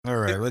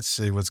right, let's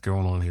see what's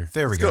going on here.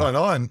 There we go. What's going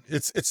on?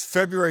 It's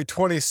February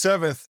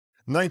 27th,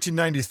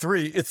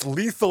 1993. It's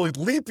Lethal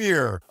Leap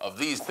Year. Of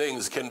these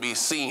things can be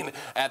seen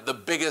at the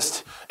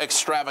biggest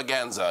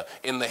extravaganza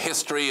in the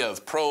history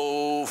of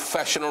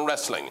professional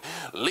wrestling.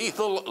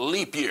 Lethal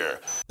Leap Year.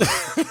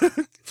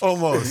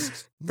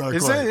 Almost. Not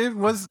Is quite. that it?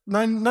 Was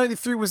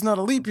 93 was not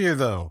a leap year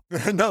though?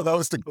 No, that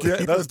was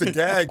the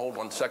gag. Hold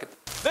 1 second.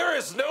 There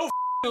is no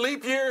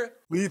leap year.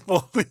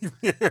 Lethal leap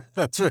year.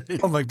 That's right.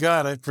 Oh my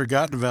God, I'd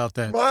forgotten about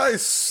that. My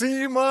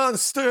sea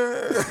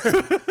monster.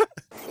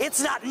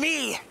 It's not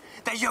me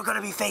that you're going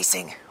to be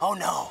facing. Oh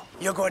no,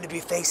 you're going to be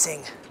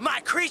facing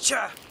my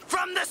creature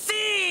from the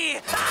sea.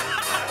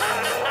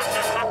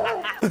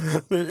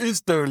 There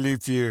is no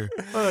leap year.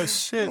 Oh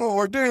shit. Oh,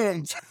 we're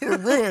doomed. We're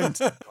ruined.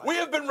 We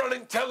have been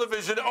running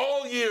television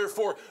all year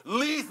for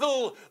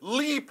Lethal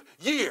Leap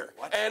Year.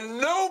 And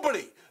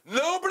nobody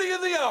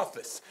in the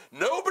office,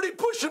 nobody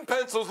pushing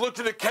pencils looked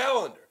at a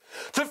calendar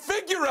to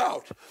figure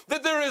out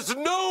that there is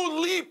no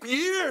leap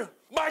year.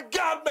 My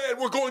God, man,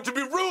 we're going to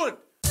be ruined.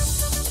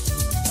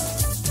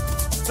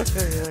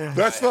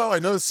 That's how I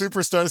know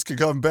Superstars can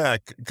come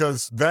back,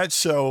 because that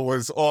show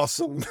was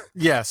awesome.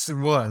 Yes, it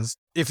was.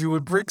 If you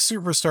would bring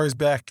Superstars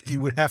back, you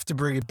would have to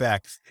bring it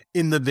back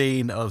in the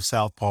vein of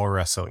Southpaw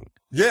Wrestling.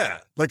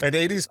 Yeah, like an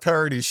 80s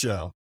parody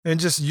show. And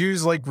just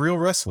use like real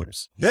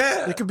wrestlers.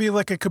 Yeah. It could be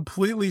like a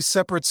completely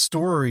separate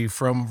story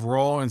from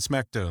Raw and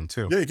SmackDown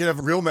too. Yeah, you can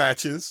have real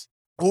matches.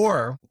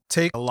 Or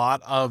take a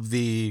lot of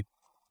the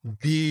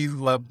B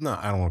level, no,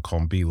 I don't want to call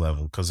them B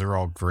level because they're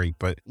all great,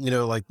 but you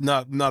know, like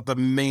not the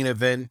main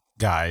event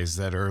guys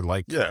that are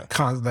like,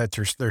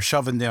 they're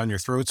shoving down your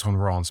throats on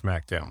Raw and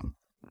SmackDown.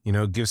 You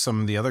know, give some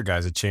of the other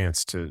guys a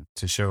chance to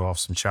show off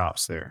some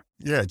chops there.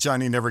 Yeah,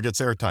 Johnny never gets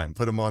airtime.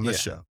 Put him on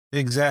this show.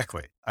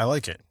 Exactly. I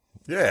like it.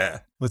 Yeah.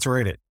 Let's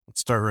rate it.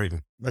 Let's start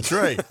rating. That's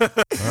right. All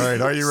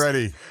right, are you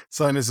ready?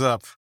 Sign us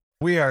up.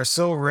 We are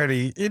so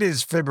ready. It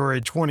is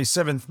February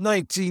 27th,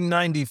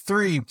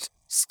 1993.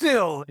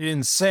 Still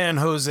in San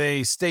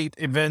Jose State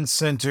Event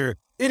Center.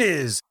 It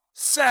is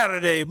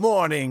Saturday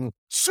Morning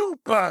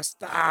Superstars.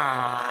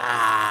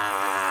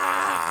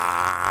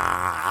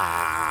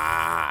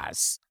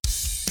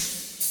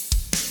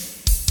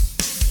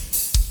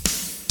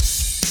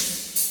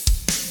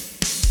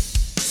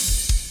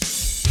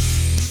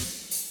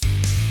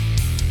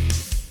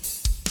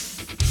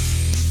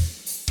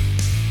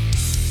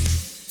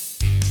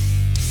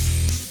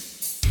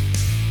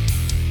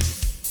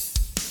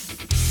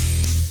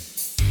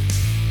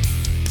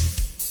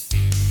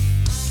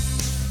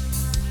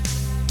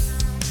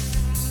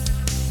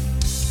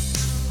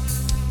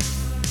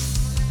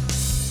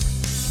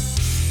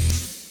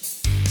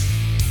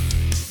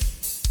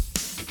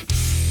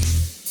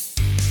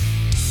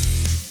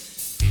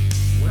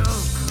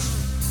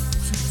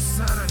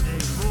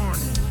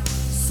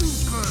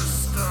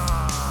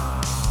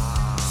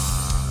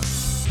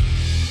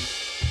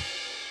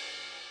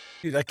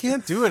 Dude, I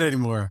can't do it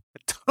anymore. I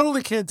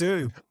totally can't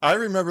do it. I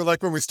remember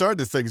like when we started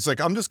this thing, it's like,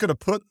 I'm just going to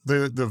put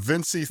the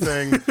Vincey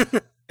thing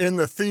in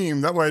the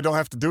theme. That way I don't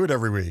have to do it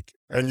every week.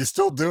 And you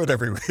still do it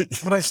every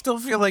week. But I still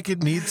feel like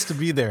it needs to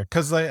be there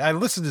because I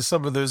listen to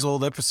some of those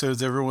old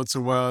episodes every once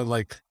in a while,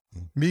 like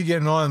me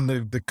getting on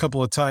the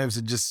couple of times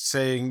and just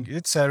saying,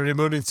 it's Saturday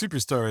Morning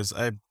Superstars.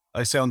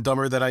 I sound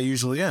dumber than I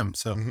usually am.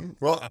 So,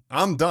 Well,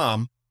 I'm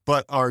dumb,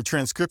 but our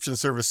transcription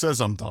service says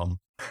I'm dumb.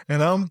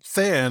 and I'm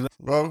fan.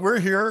 Well, we're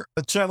here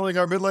channeling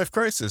our midlife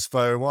crisis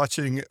by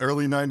watching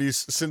early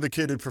 90s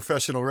syndicated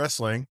professional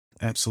wrestling.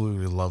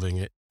 Absolutely loving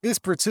it. This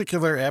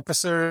particular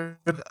episode,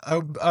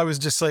 I was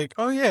just like,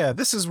 oh yeah,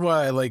 this is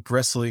why I like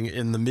wrestling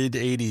in the mid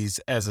 80s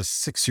as a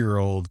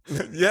 6-year-old.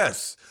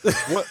 Yes.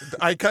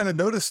 I kind of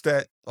noticed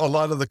that a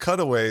lot of the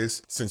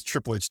cutaways, since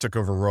Triple H took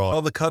over Raw,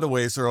 all the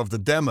cutaways are of the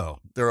demo.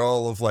 They're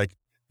all of like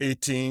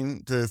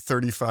 18 to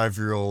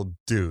 35-year-old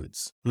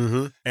dudes.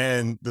 Mm-hmm.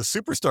 And the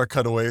superstar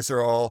cutaways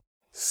are all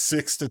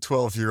 6 to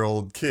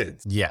 12-year-old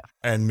kids. Yeah.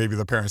 And maybe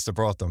the parents that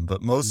brought them.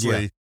 But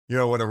mostly, you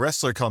know, when a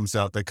wrestler comes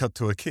out, they cut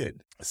to a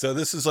kid. So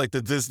this is like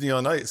the Disney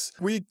on Ice.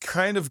 We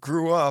kind of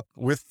grew up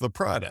with the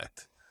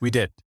product. We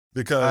did.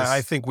 Because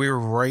I think we were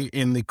right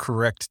in the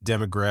correct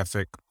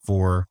demographic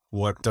for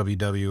what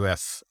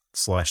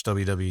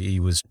WWF/WWE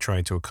was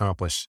trying to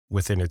accomplish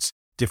within its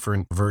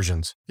different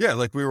versions. yeah,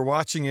 like we were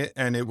watching it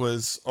and it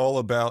was all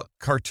about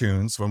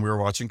cartoons when we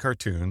were watching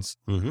cartoons.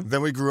 Mm-hmm.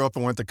 Then we grew up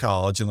and went to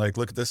college and like,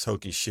 look at this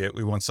hokey shit.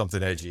 We want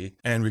something edgy.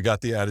 And we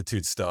got the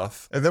attitude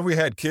stuff. And then we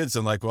had kids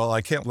and like, well,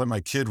 I can't let my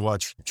kid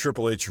watch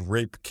Triple H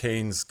rape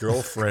Kane's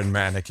girlfriend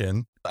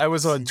mannequin. I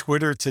was on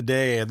Twitter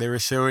today and they were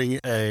showing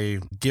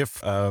a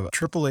GIF of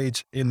Triple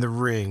H in the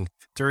ring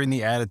during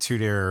the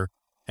Attitude Era.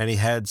 And he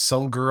had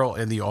some girl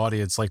in the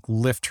audience like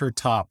lift her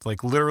top,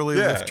 like literally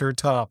lift her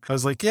top. I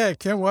was like, yeah,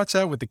 can't watch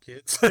that with the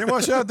kids. Can't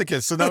watch out the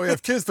kids. So now we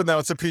have kids, but now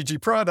it's a PG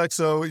product.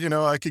 So, you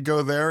know, I could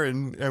go there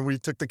and we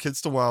took the kids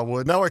to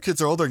Wildwood. Now our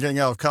kids are older, getting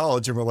out of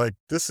college, and we're like,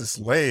 this is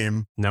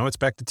lame. Now it's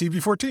back to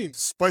TV-14.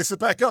 Spice it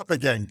back up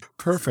again.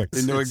 Perfect.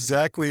 They know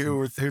exactly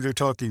who they're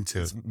talking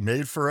to. It's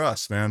made for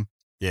us, man.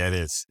 Yeah, it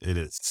is. It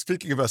is.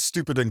 Speaking about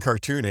stupid and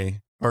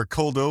cartoony, our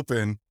cold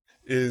open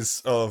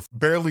is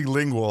barely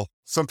lingual.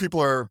 Some people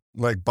are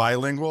like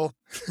bilingual.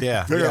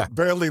 Yeah. They're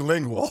barely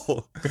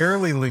lingual.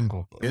 Barely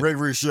lingual. Ray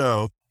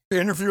Rougeau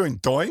interviewing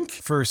Doink.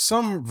 For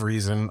some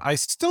reason, I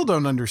still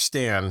don't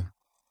understand.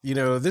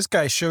 This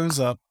guy shows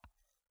up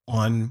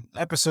on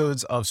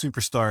episodes of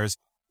Superstars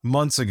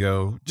months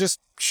ago, just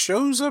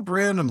shows up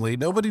randomly.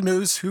 Nobody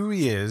knows who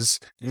he is.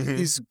 Mm-hmm.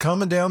 He's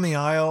coming down the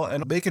aisle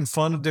and making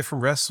fun of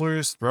different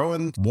wrestlers,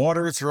 throwing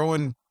water,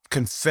 throwing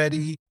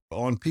confetti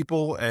on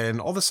people, and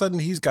all of a sudden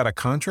he's got a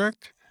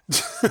contract.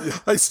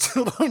 I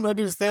still don't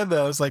understand that.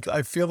 I was like,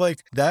 I feel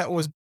like that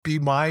would be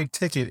my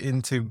ticket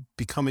into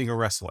becoming a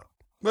wrestler.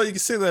 Well, you can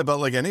say that about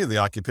like any of the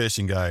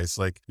occupation guys.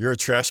 Like you're a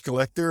trash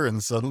collector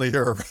and suddenly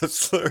you're a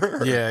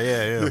wrestler.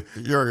 Yeah.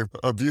 You're an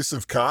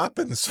abusive cop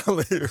and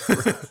suddenly you're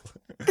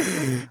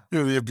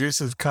You're the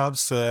abusive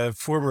cop's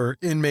former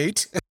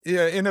inmate.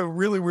 Yeah, in a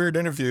really weird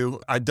interview,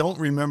 I don't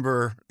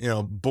remember,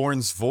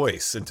 Bourne's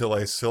voice until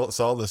I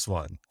saw this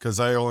one, because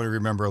I only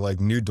remember like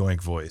New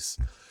Doink voice.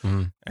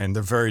 Mm. And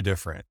they're very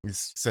different.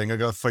 He's saying, I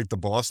got to fight the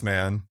boss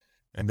man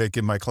and make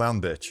him my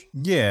clown bitch.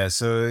 Yeah,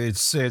 so it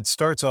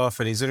starts off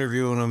and he's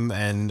interviewing him,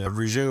 and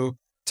Rougeau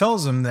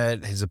tells him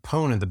that his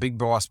opponent, the big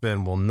boss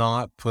man, will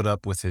not put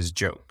up with his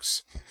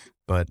jokes.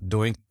 But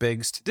Doink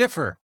begs to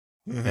differ.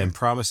 Mm-hmm. And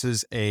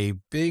promises a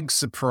big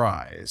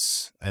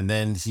surprise. And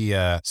then he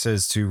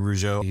says to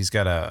Rougeau he's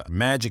got a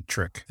magic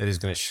trick that he's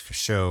going to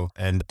show,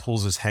 and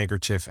pulls his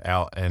handkerchief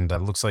out, and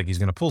looks like he's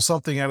going to pull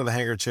something out of the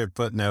handkerchief,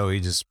 but no, he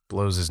just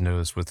blows his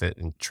nose with it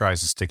and tries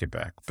to stick it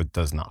back, but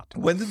does not.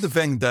 When did the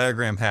Venn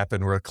diagram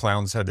happen where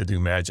clowns had to do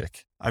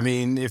magic? I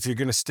mean, if you're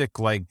going to stick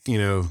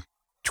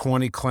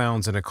 20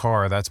 clowns in a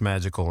car, that's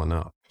magical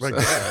enough. Like,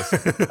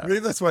 yeah, maybe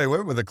that's why I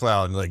went with a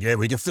clown. Like, yeah,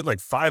 we can fit like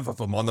 5 of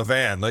them on the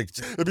van. Like,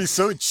 it'd be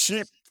so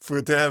cheap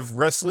to have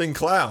wrestling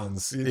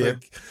clowns.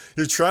 Like,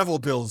 your travel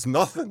bill's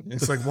nothing.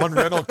 It's like one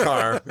rental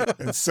car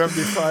and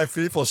 75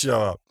 people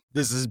show up.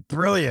 This is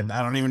brilliant.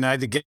 I don't even need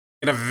to get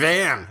in a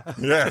van.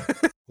 Yeah.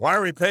 Why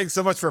are we paying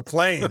so much for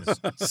planes?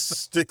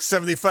 Stick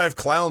 75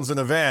 clowns in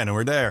a van and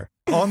we're there.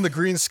 On the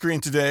green screen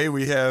today,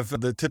 we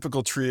have the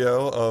typical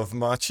trio of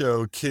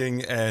Macho,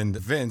 King, and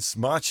Vince.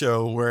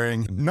 Macho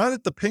wearing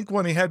not the pink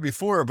one he had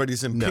before, but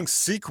he's in pink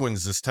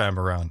sequins this time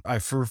around.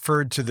 I've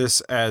referred to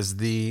this as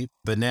the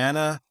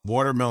banana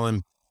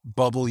watermelon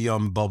bubble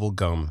yum bubble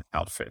gum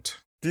outfit.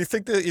 Do you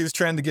think that he was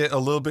trying to get a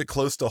little bit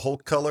close to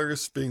Hulk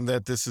colors, being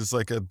that this is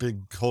like a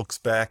big Hulk's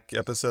back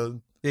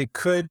episode? It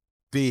could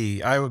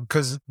be.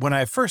 Because when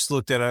I first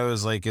looked at it, I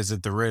was like, is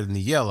it the red and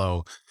the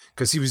yellow?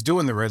 Because he was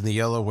doing the red and the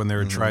yellow when they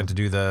were trying to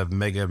do the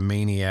Mega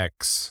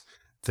Maniacs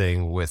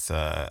thing with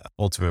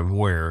Ultimate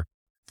Warrior.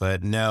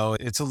 But no,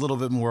 it's a little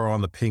bit more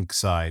on the pink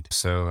side.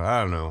 So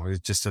I don't know. It's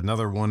just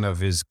another one of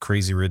his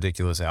crazy,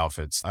 ridiculous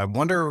outfits. I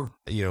wonder,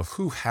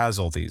 who has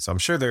all these? I'm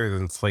sure they're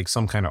in like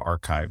some kind of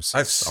archives.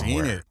 I've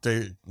somewhere.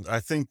 seen it.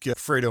 I think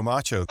Fredo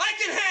Macho. I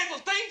can handle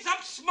things.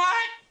 I'm smart.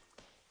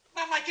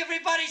 Not like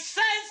everybody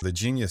says. The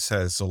Genius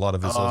has a lot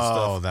of his old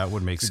stuff. Oh, that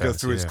would make you sense. Go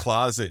through his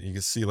closet, you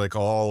can see like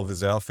all of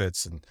his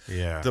outfits, and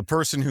yeah, the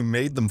person who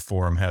made them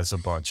for him has a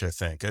bunch. I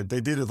think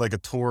they did like a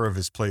tour of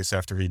his place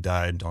after he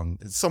died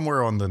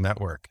somewhere on the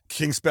network.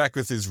 King's back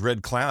with his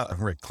red crown.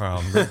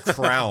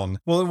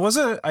 Well, it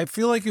wasn't. I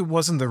feel like it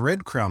wasn't the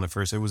red crown at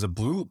first. It was a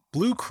blue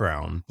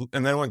crown,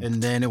 and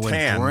then it went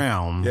tan.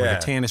 Brown, yeah,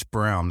 like a tannish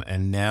brown,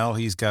 and now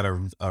he's got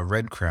a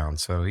red crown.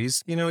 So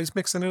he's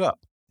mixing it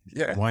up.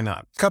 Yeah. Why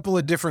not? A couple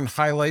of different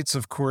highlights,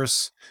 of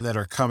course, that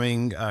are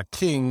coming.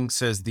 King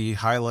says the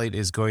highlight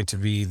is going to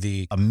be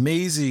the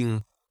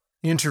amazing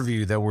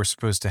interview that we're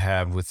supposed to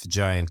have with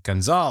Giant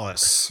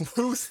Gonzalez.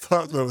 Who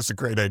thought that was a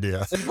great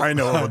idea? I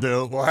know what we'll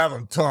do. We'll have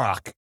him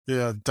talk.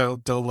 Yeah,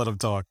 don't let him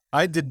talk.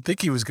 I didn't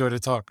think he was going to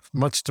talk.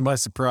 Much to my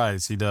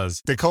surprise, he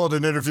does. They call it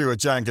an interview with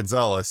Giant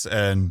Gonzalez,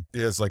 and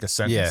he has like a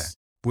sentence.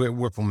 Yeah,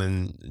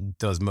 Whippleman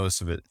does most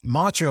of it.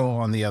 Macho,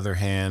 on the other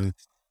hand,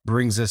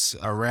 brings us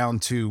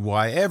around to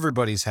why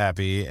everybody's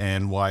happy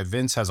and why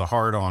Vince has a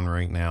hard-on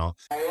right now.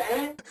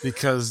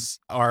 Because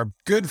our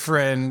good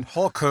friend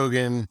Hulk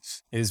Hogan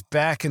is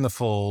back in the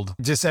fold.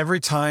 Just every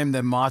time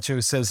that Macho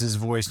says his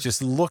voice,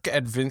 just look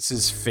at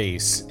Vince's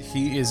face.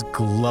 He is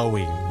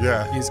glowing.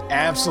 Yeah. He's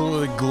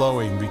absolutely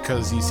glowing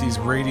because he sees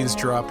ratings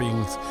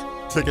dropping.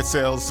 Ticket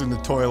sales in the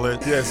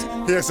toilet. He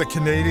has a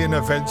Canadian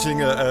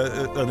avenging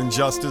an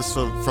injustice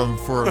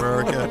for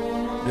America.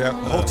 Yeah,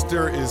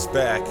 Hulkster is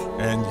back,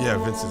 and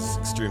Vince is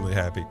extremely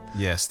happy.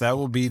 Yes, that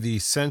will be the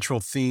central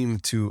theme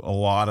to a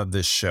lot of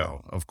this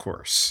show, of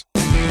course.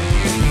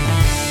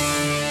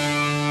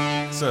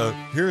 So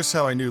here's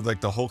how I knew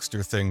like the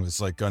Hulkster thing was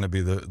like going to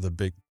be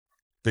the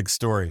big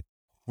story.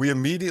 We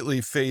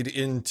immediately fade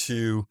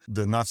into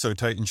the Not So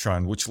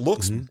Titantron, which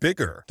looks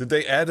bigger. Did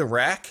they add a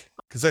rack?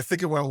 Because I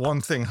think it went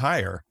one thing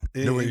higher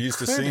than we're used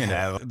to seeing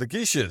it. The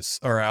geishas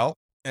are out.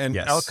 And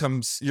out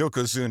comes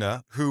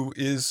Yokozuna, who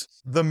is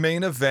the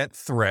main event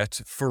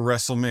threat for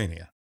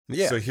WrestleMania.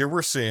 Yeah. So here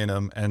we're seeing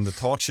him, and the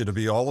talk should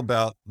be all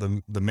about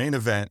the main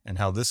event and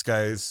how this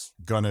guy's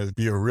going to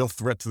be a real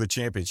threat to the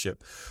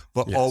championship.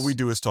 But all we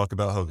do is talk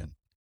about Hogan.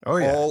 Oh,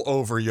 yeah. All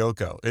over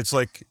Yoko. It's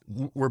like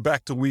we're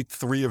back to week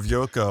 3 of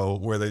Yoko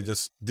where they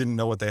just didn't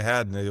know what they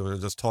had and they were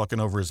just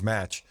talking over his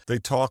match. They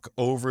talk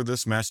over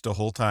this match the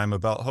whole time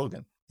about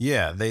Hogan.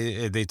 Yeah,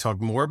 they talk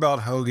more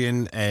about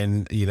Hogan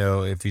and, you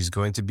know, if he's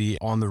going to be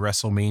on the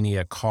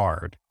WrestleMania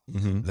card.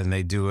 Then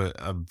they do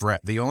a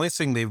Bret. The only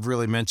thing they've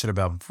really mentioned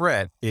about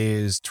Bret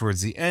is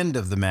towards the end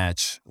of the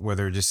match where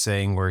they're just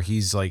saying where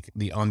he's like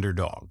the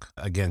underdog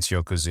against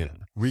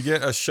Yokozuna. We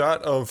get a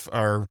shot of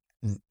our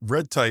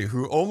red tight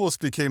who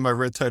almost became my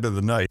red tight of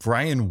the night,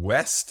 Brian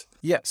West.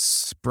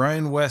 Yes,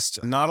 Brian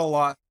West. Not a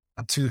lot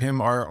to him.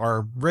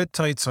 Our red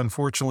tights,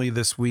 unfortunately,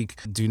 this week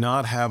do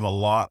not have a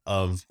lot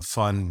of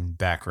fun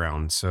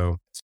background. So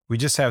we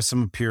just have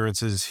some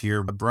appearances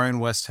here. But Brian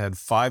West had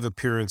 5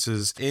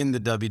 appearances in the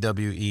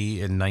WWE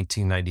in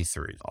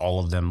 1993. All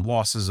of them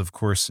losses, of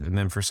course. And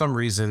then for some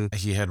reason,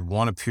 he had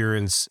 1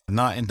 appearance,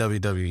 not in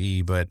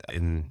WWE, but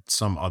in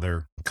some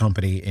other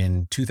company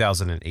in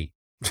 2008.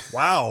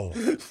 Wow.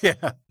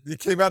 Yeah. He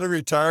came out of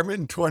retirement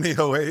in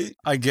 2008.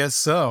 I guess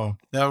so.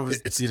 That was,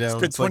 It's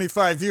been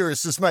 25 years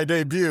since my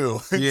debut.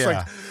 It's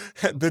Yeah.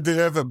 like, did they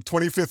have a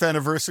 25th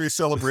anniversary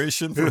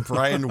celebration for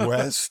Brian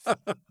West?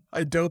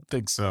 I don't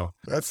think so.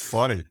 That's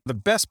funny. The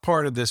best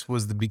part of this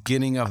was the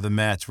beginning of the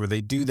match where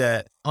they do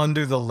that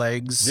under the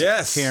legs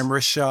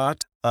camera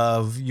shot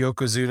of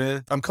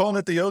Yokozuna. I'm calling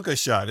it the yoga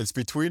shot. It's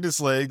between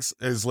his legs.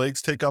 His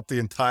legs take up the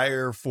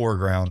entire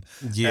foreground.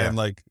 Yeah. And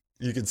like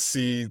you can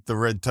see the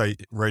red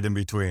tight right in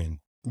between.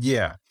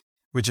 Yeah.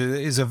 Which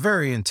is a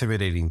very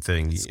intimidating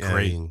thing. It's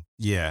great.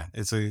 Yeah.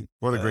 It's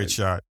What a great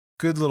shot.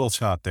 good little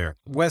shot there.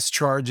 West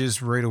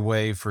charges right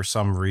away for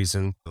some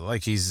reason,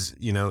 like he's,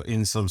 you know,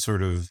 in some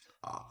sort of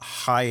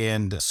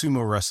high-end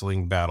sumo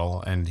wrestling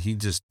battle, and he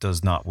just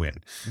does not win.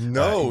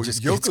 No, he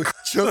just gets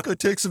Yoko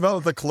takes him out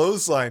with a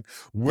clothesline.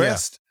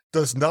 West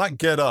does not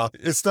get up.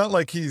 It's not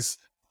like he's,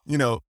 you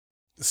know,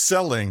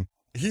 selling.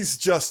 He's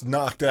just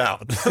knocked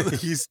out.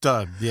 He's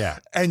done. Yeah.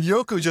 And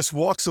Yoko just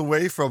walks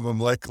away from him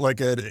like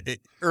an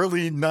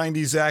early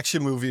 90s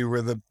action movie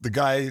where the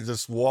guy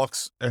just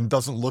walks and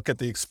doesn't look at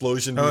the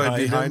explosion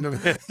behind him.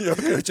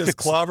 Yoko just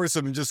clobbers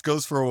him and just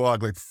goes for a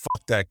walk like,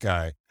 fuck that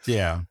guy.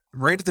 Yeah.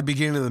 Right at the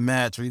beginning of the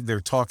match,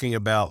 they're talking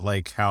about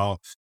like how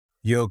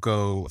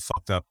Yoko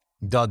fucked up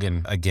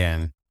Duggan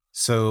again.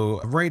 So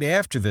right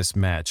after this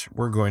match,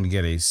 we're going to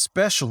get a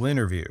special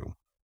interview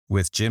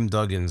with Jim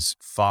Duggan's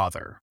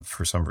father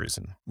for some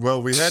reason.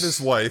 Well, we had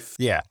his wife.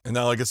 Yeah. And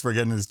now I guess we're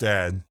getting his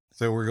dad.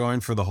 So we're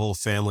going for the whole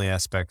family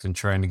aspect and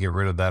trying to get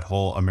rid of that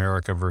whole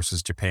America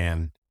versus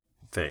Japan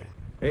thing.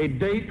 A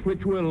date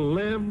which will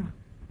live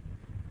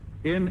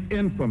in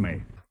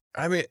infamy.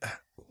 I mean,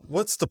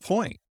 what's the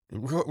point?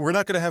 We're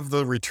not going to have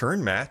the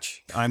return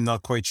match. I'm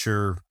not quite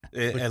sure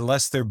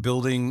unless they're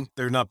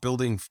not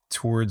building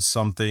towards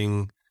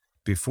something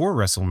before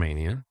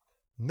WrestleMania.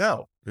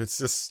 No, it's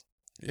just,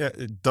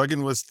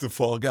 Duggan was the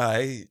fall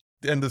guy.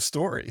 End of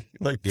story.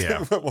 Like,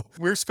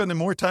 we're spending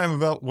more time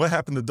about what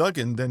happened to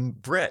Duggan than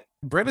Bret.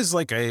 Bret is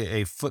like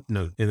a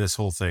footnote in this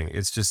whole thing.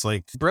 It's just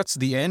like Bret's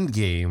the end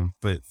game,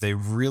 but they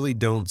really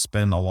don't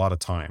spend a lot of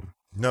time.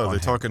 No, they're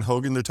talking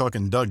Hogan, they're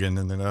talking Duggan,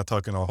 and they're not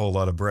talking a whole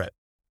lot of Bret.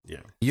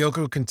 Yeah.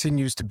 Yoko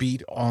continues to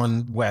beat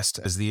on West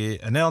as the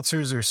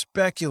announcers are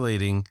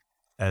speculating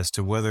as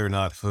to whether or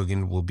not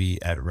Hogan will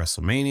be at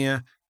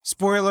WrestleMania.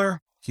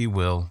 Spoiler, he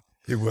will.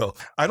 He will.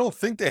 I don't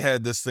think they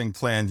had this thing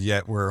planned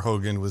yet where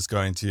Hogan was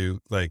going to,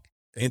 like,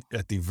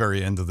 at the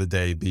very end of the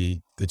day,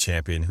 be the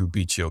champion who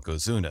beats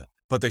Yokozuna.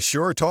 But they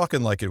sure are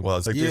talking like it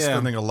was. Like, they're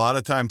spending a lot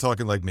of time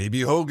talking like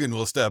maybe Hogan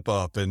will step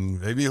up and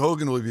maybe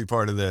Hogan will be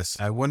part of this.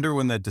 I wonder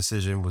when that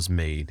decision was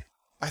made.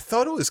 I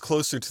thought it was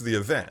closer to the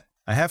event.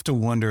 I have to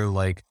wonder,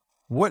 like,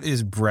 what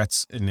is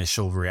Bret's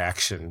initial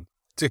reaction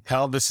to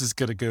how this is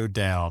going to go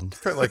down?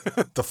 Like,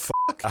 the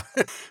fuck?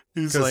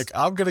 He's like,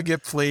 I'm going to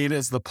get played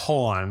as the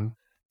pawn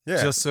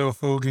just so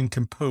Hogan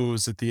can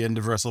pose at the end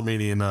of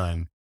WrestleMania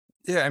 9.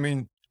 Yeah, I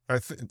mean,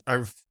 I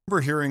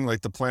remember hearing,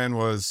 like, the plan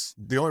was,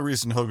 the only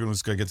reason Hogan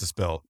was going to get this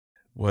belt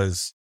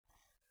was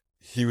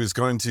he was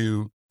going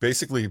to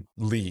basically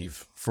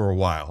leave for a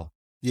while.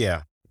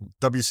 Yeah.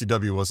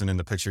 WCW wasn't in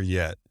the picture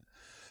yet.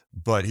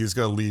 But he was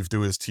going to leave,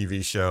 do his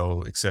TV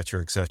show, et cetera,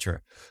 et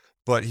cetera.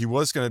 But he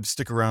was going to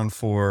stick around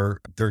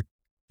for their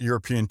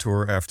European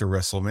tour after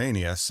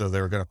WrestleMania. So they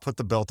were going to put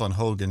the belt on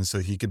Hogan so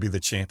he could be the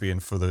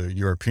champion for the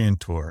European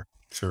tour.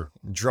 Sure.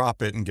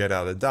 Drop it and get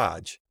out of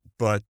Dodge.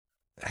 But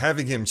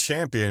having him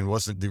champion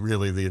wasn't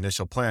really the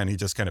initial plan. He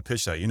just kind of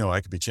pitched that,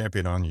 I could be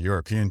champion on the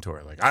European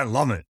tour. Like, I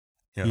love it.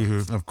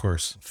 Of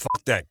course.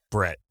 Fuck that,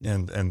 Bret.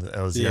 And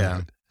that was the end of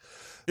it.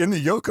 In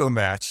the Yoko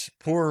match,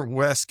 poor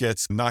West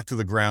gets knocked to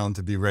the ground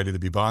to be ready to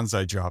be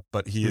bonsai dropped,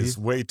 but he is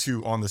way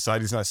too on the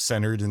side. He's not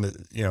centered in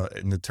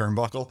the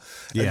turnbuckle.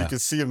 Yeah. And you can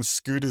see him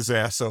scoot his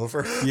ass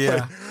over.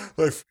 Yeah.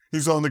 like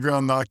he's on the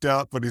ground knocked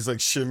out, but he's like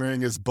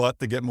shimmering his butt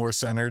to get more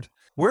centered.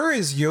 Where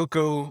is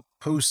Yoko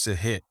supposed to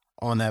hit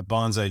on that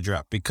bonsai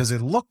drop because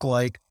it looked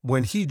like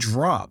when he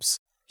drops,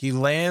 he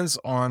lands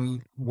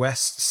on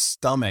West's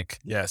stomach.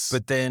 Yes.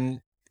 But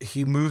then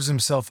he moves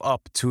himself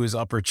up to his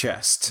upper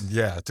chest.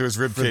 Yeah, to his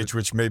rib cage,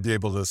 which may be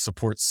able to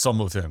support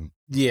some of him.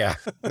 Yeah.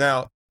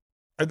 Now,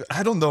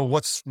 I don't know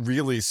what's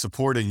really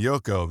supporting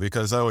Yoko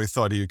because I always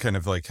thought he kind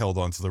of like held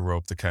onto the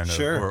rope to kind of,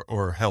 Sure.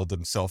 or held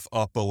himself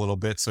up a little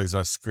bit so he's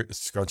not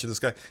scrunching this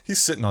guy.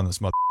 He's sitting on this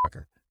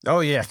motherfucker. Oh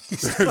yeah.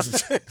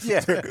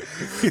 Yeah.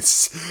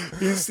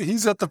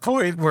 He's at the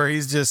point where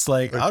he's just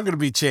like, I'm gonna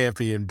be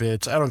champion,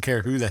 bitch. I don't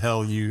care who the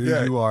hell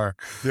you are.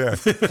 Yeah.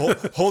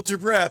 Hold your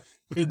breath.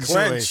 Enjoy.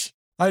 Clench.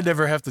 I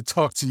never have to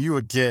talk to you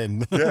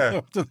again.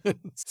 Yeah.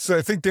 So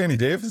I think Danny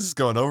Davis is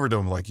going over to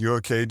him like, you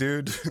okay,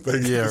 dude?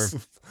 Like, Yeah.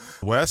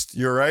 West,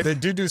 you're right. They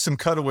do some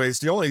cutaways.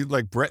 The only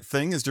like Brett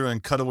thing is doing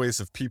cutaways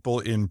of people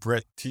in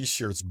Brett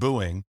t-shirts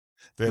booing.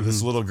 They have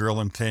this little girl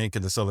in pink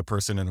and this other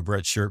person in a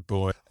Brett shirt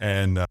booing.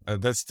 And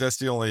that's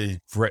the only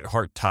Bret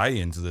Hart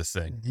tie-in to this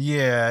thing.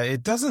 Yeah,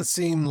 it doesn't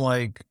seem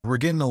like we're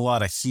getting a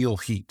lot of heel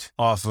heat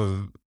off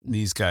of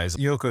these guys.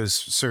 Yoko's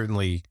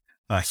certainly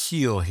a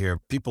heel here.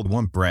 People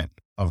want Brett,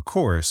 of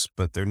course,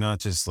 but they're not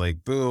just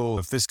like, boo,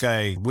 if this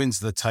guy wins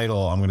the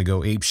title, I'm going to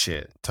go ape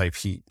shit type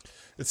heat.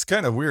 It's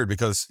kind of weird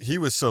because he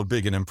was so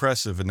big and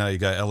impressive, and now you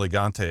got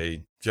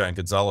Elegante, Giant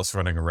Gonzalez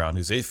running around,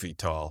 who's 8 feet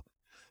tall.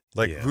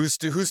 Like, who's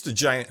the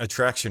giant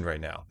attraction right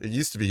now? It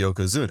used to be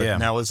Yokozuna. Yeah.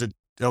 Now is it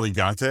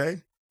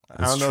Elegante?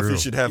 I don't know if you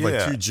should have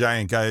like two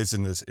giant guys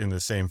in the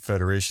same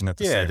federation at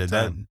the same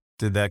time.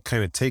 Did that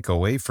kind of take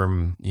away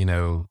from,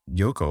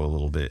 Yoko a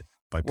little bit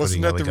by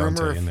putting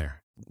Elegante in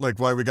there? Like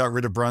why we got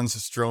rid of Braun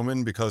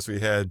Strowman because we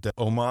had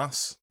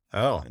Omos.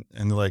 Oh.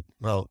 And like,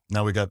 well,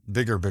 now we got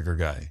bigger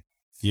guy.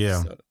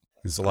 Yeah. So,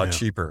 who's a lot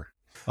cheaper.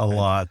 A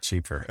lot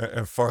cheaper.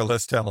 And far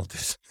less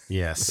talented.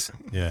 Yes.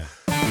 Yeah.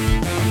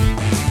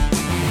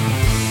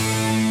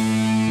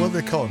 What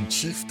do they call him?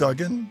 Chief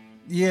Duggan?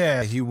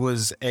 Yeah, he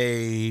was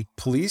a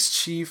police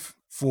chief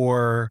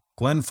for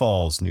Glen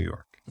Falls, New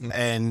York.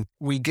 And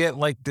we get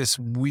like this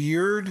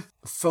weird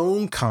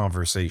phone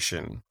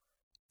conversation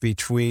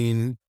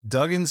between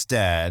Duggan's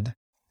dad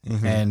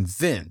and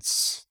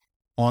Vince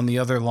on the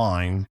other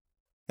line.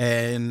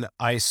 And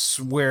I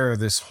swear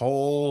this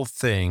whole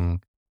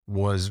thing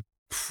was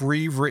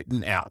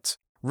pre-written out.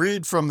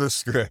 Read from the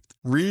script.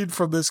 Read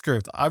from the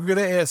script. I'm going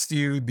to ask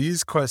you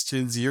these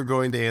questions. You're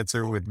going to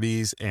answer with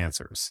these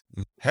answers.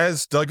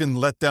 Has Duggan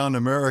let down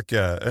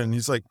America? And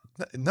he's like,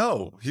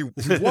 no, he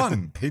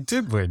won. He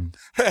did win.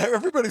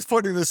 Everybody's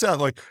pointing this out.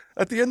 Like,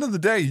 at the end of the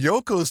day,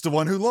 Yoko's the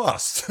one who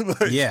lost.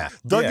 Like,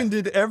 Duggan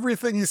did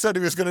everything he said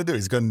he was going to do.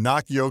 He's going to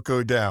knock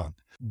Yoko down.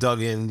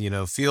 Duggan,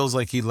 feels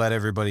like he let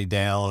everybody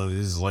down. And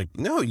is like,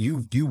 no,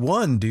 you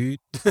won, dude.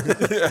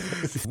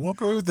 Walk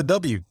away with the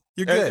W.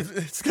 You're good. And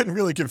it's getting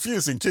really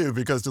confusing, too,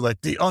 because they're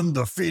like, the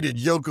undefeated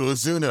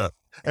Yokozuna.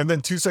 And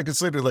then 2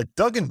 seconds later, like,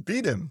 Duggan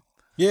beat him.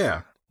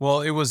 Yeah. Well,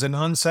 it was an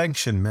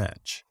unsanctioned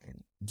match.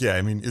 Yeah,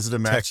 I mean, is it a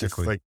match if,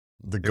 like,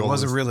 the goal It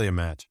wasn't really a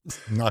match.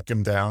 Knock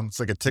him down? It's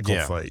like a tickle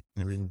fight.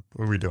 I mean,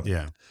 what are we doing?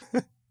 Yeah.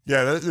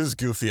 Yeah, that is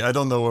goofy. I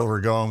don't know where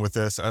we're going with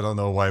this. I don't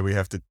know why we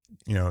have to,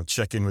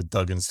 check in with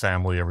Duggan's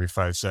family every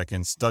 5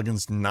 seconds.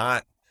 Duggan's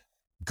not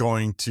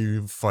going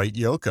to fight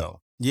Yoko.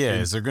 Yeah,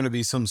 is there going to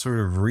be some sort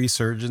of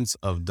resurgence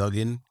of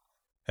Duggan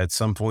at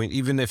some point,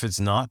 even if it's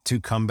not to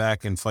come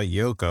back and fight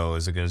Yoko?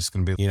 Is it just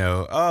going to be,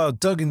 oh,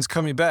 Duggan's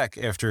coming back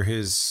after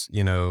his,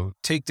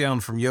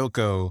 takedown from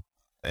Yoko,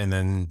 and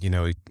then,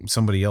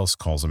 somebody else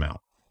calls him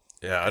out?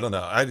 Yeah, I don't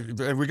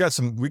know.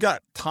 We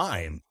got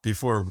time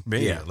before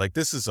Mania. Yeah. Like,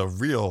 this is a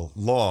real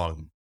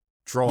long,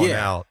 drawn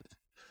out.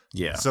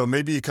 Yeah. So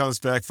maybe he comes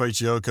back,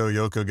 fights Yoko.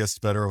 Yoko gets the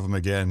better of him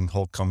again.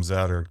 Hulk comes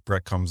out or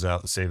Brett comes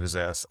out and save his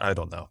ass. I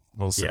don't know.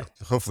 We'll see. Yeah.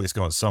 Hopefully it's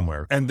going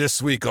somewhere. And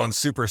this week on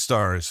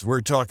Superstars, we're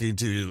talking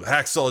to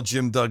Hacksaw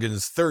Jim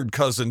Duggan's third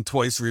cousin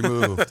twice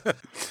removed.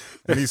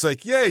 And he's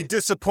like, yay,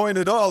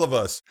 disappointed all of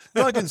us.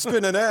 Duggan's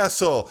been an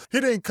asshole. He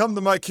didn't come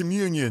to my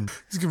communion.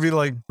 He's going to be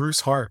like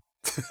Bruce Hart.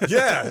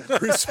 Yeah.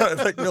 We're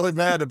like really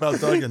mad about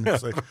Duggan.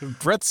 It's like,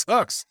 Brett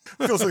sucks.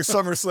 feels like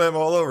SummerSlam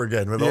all over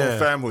again where the whole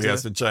family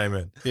has to chime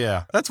in.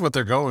 Yeah, that's what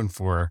they're going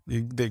for.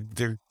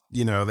 They're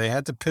they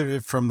had to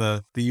pivot from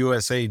the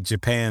USA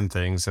Japan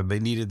thing, so they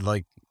needed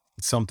like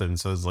something.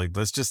 So it's like,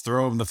 let's just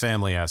throw them the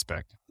family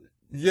aspect.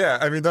 Yeah,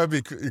 I mean, that'd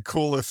be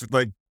cool if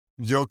like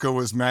Yoko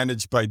was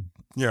managed by,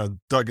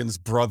 Duggan's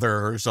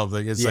brother or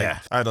something. It's like,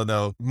 I don't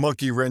know,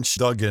 Monkey Wrench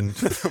Duggan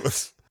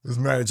was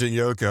managing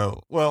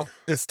Yoko. Well,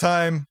 it's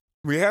time.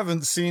 We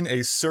haven't seen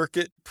a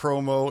circuit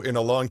promo in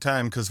a long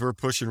time because we're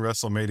pushing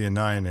WrestleMania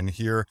 9, and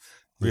here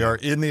we are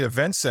in the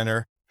event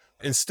center.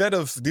 Instead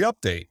of the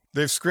update,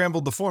 they've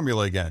scrambled the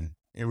formula again.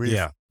 And we've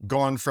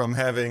gone from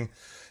having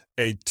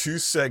a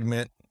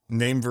 2-segment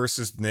name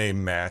versus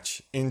name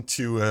match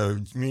into a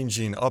Mean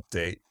Gene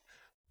update,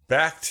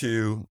 back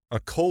to a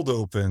cold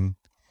open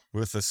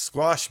with a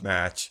squash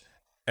match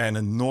and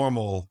a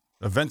normal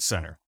event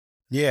center.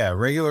 Yeah,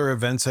 regular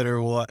event center.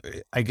 Well,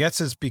 I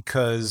guess it's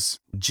because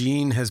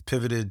Gene has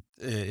pivoted.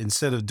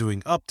 Instead of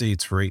doing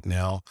updates right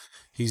now,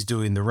 he's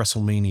doing the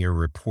WrestleMania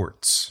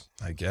reports,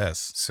 I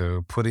guess.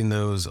 So putting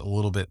those a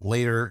little bit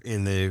later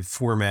in the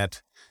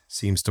format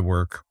seems to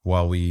work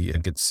while we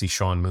get to see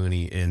Sean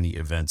Mooney in the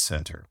event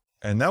center.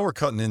 And now we're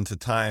cutting into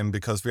time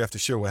because we have to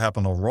show what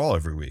happened on Raw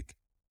every week.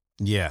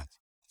 Yeah.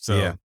 So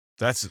yeah.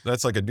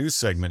 That's like a news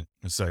segment.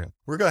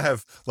 We're going to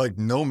have like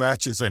no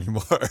matches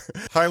anymore.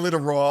 Highlight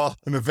of Raw,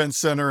 an event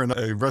center, and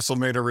a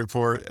WrestleMania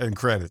report and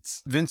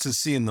credits. Vince is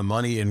seeing the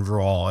money in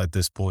Raw at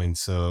this point.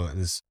 So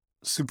this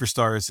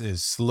Superstars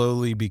is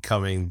slowly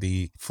becoming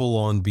the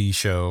full-on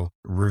B-show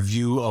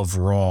review of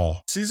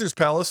Raw. Caesar's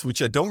Palace,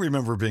 which I don't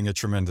remember being a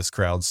tremendous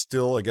crowd,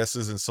 still I guess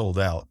isn't sold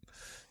out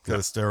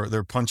because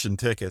they're punching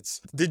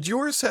tickets. Did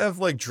yours have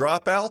like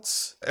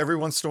dropouts every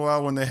once in a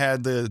while when they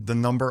had the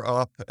number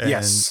up?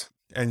 Yes.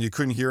 And you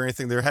couldn't hear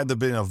anything? There had to have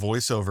been a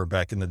voiceover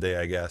back in the day,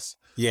 I guess.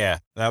 Yeah,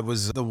 that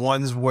was the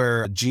ones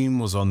where Gene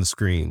was on the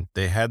screen.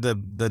 They had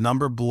the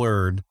number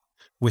blurred.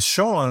 With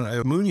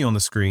Sean Mooney on the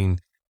screen,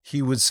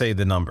 he would say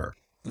the number,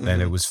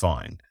 and it was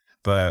fine.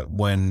 But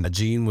when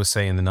Gene was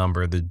saying the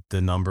number,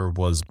 the number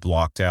was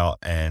blocked out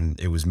and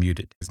it was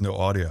muted. There's no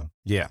audio.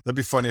 Yeah. That'd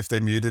be funny if they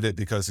muted it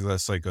because he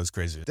like goes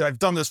crazy. I've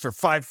done this for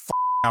 5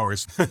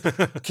 hours.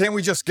 Can't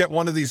we just get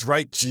one of these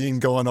right, Gene,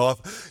 going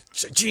off?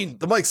 Gene,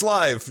 the mic's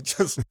live.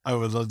 I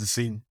would love to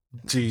see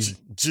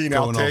Gene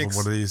going outtakes. off of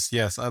One of these.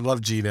 Yes, I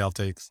love Gene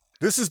outtakes.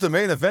 This is the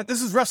main event.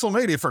 This is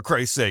WrestleMania, for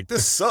Christ's sake.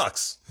 This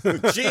sucks.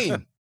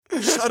 Gene,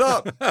 shut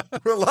up.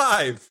 We're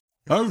live.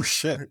 Oh,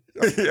 shit.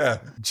 Yeah.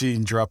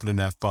 Gene dropping an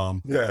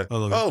F-bomb. Yeah.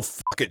 Oh,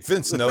 fuck it.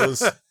 Vince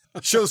knows.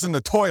 Shows in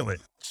the toilet.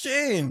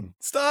 Gene,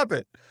 stop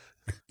it.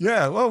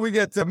 Yeah. Well, we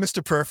get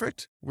Mr.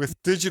 Perfect with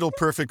digital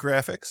perfect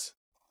graphics.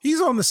 He's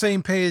on the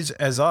same page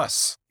as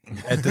us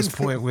at this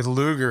point with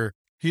Luger.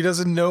 He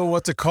doesn't know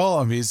what to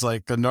call him. He's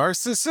like the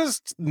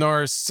narcissist.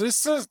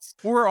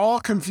 We're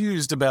all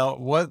confused about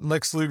what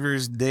Lex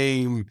Luger's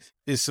name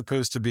is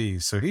supposed to be.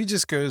 So he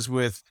just goes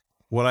with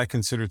what I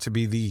consider to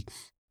be the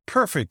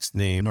perfect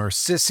name,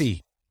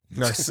 Narcissi.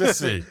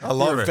 I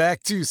love it.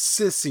 Back to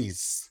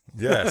sissies.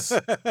 Yes.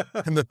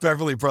 And the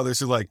Beverly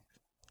Brothers are like,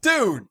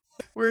 dude,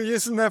 we're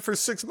using that for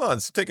 6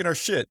 months, taking our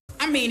shit.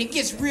 I mean, it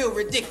gets real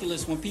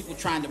ridiculous when people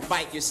trying to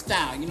bite your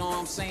style. You know what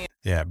I'm saying?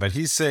 Yeah, but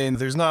he's saying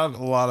there's not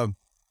a lot of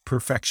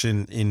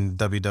perfection in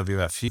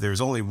WWF.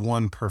 There's only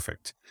one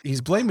perfect. He's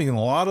blaming a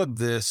lot of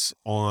this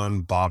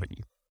on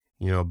Bobby.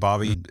 You know,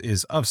 Bobby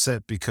is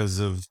upset because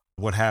of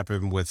what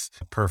happened with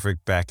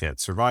Perfect back at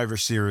Survivor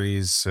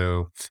Series.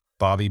 So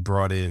Bobby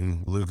brought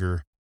in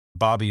Luger.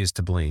 Bobby is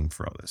to blame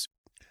for all this.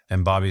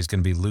 And Bobby's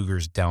going to be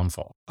Luger's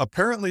downfall.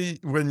 Apparently,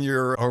 when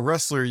you're a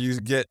wrestler, you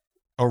get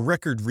a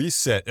record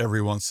reset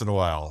every once in a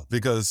while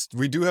because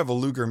we do have a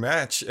Luger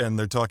match and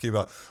they're talking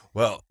about,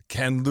 well,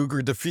 can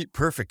Luger defeat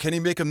Perfect? Can he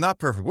make him not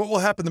perfect? What will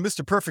happen to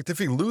Mr. Perfect if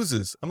he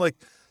loses? I'm like,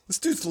 this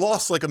dude's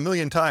lost like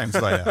 1,000,000 times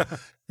by now.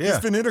 He's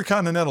been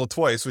Intercontinental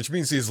twice, which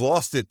means he's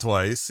lost it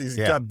twice. He's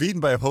got beaten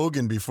by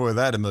Hogan before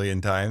that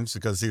 1,000,000 times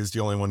because he was the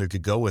only one who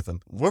could go with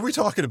him. What are we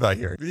talking about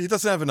here? He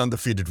doesn't have an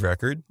undefeated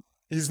record.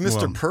 He's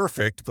Mr.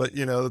 Perfect, but,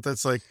 you know,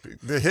 that's like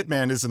the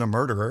Hitman isn't a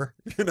murderer.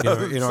 You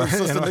know, it's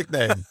just a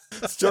nickname.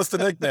 It's just a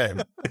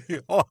nickname.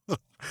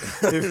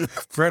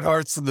 If Bret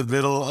Hart's in the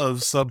middle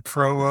of some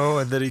promo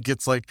and then he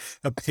gets like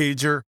a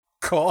pager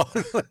call.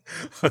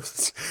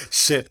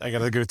 Shit, I got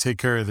to go take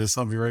care of this.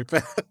 I'll be right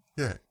back.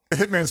 Yeah.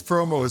 Hitman's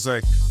promo is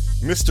like,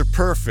 Mr.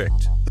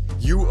 Perfect,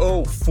 you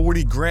owe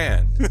 40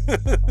 grand.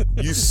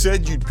 You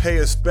said you'd pay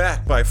us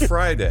back by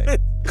Friday.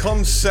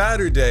 Come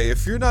Saturday,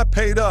 if you're not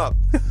paid up,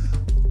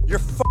 you're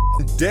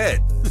f***ing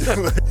dead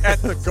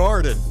at the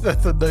Garden.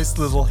 That's a nice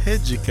little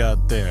head you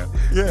got there.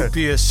 Yeah. It'd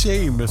be a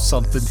shame if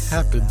something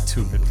happened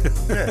to it.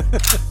 Yeah.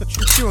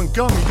 You're chewing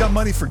gum. You got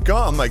money for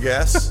gum, I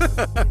guess.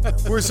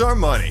 Where's our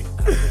money?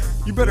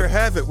 You better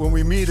have it when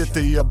we meet at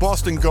the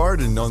Boston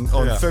Garden on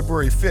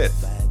February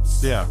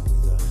 5th. Yeah.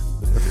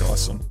 That'd be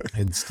awesome.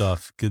 Good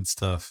stuff. Good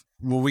stuff.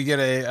 Well, we get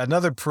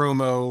another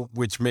promo,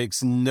 which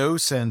makes no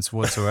sense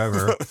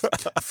whatsoever,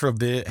 from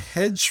the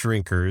Head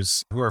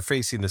Shrinkers who are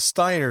facing the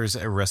Steiners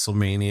at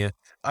WrestleMania.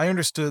 I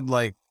understood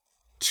like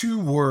 2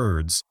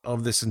 words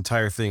of this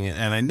entire thing.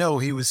 And I know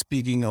he was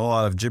speaking a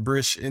lot of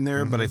gibberish in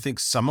there, but I think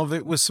some of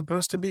it was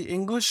supposed to be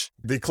English.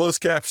 The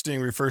closed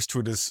captioning refers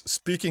to it as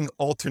speaking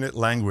alternate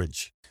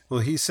language. Well,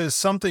 he says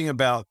something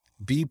about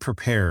be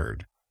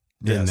prepared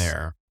in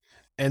there.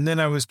 And then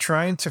I was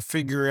trying to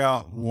figure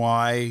out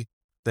why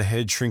the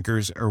Head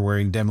Shrinkers are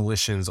wearing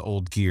Demolition's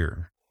old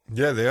gear.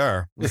 Yeah, they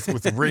are.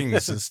 With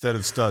rings instead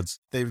of studs.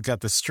 They've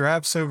got the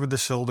straps over the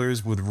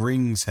shoulders with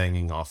rings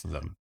hanging off of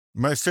them.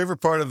 My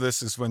favorite part of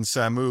this is when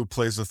Samu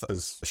plays with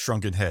his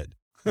shrunken head.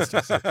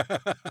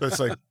 It's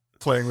like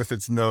playing with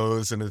its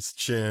nose and its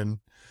chin.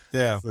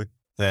 Yeah. Like,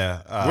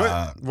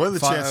 yeah. What are the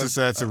chances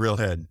that's a real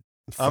head?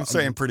 I'm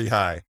saying pretty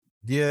high.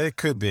 Yeah, it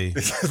could be.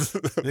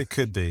 It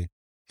could be.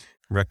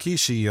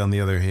 Rikishi, on the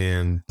other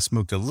hand,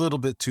 smoked a little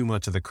bit too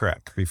much of the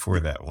crack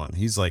before that one.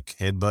 He's like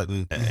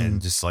headbutting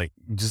and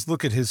just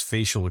look at his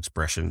facial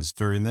expressions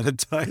during that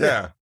entire.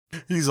 Yeah.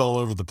 He's all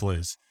over the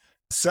place.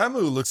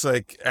 Samu looks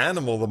like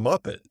Animal the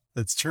Muppet.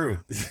 That's true.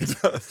 He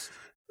does.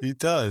 He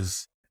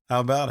does. How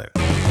about it?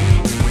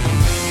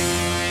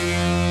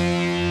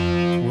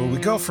 Well, we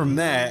go from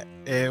that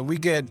and we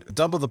get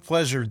double the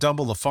pleasure,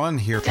 double the fun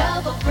here.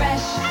 Double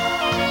fresh,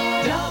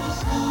 double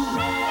smooth.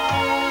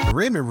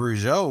 Raymond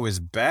Rougeau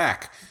is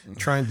back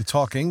trying to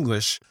talk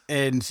English,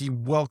 and he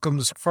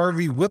welcomes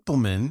Harvey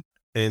Whippleman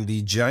and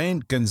the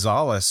Giant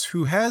Gonzalez,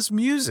 who has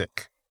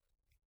music.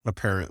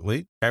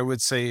 Apparently, I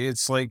would say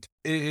it's like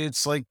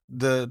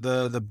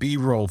the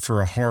B-roll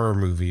for a horror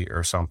movie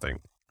or something,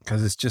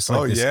 because it's just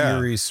like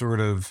eerie sort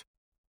of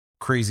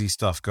crazy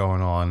stuff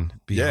going on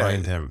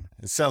behind him.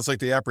 It sounds like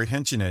the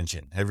Apprehension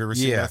Engine. Have you ever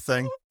seen that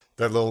thing?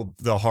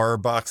 The horror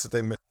box that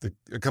they made.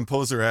 The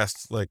composer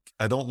asked, like,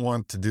 I don't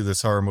want to do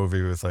this horror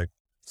movie with like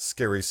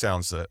scary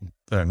sounds that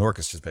an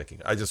orchestra's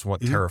making. I just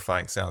want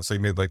terrifying sounds. So he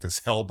made like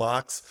this hell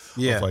box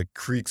of like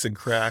creaks and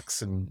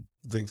cracks and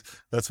things.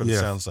 That's what it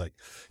sounds like.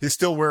 He's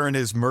still wearing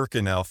his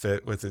Merkin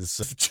outfit with his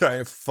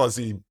giant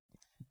fuzzy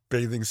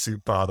bathing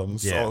suit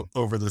bottoms all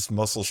over this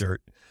muscle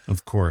shirt.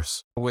 Of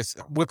course. With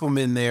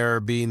Whippleman there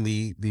being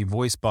the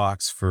voice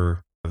box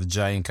for the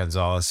Giant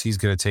Gonzalez, he's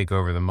going to take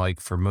over the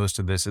mic for most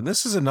of this. And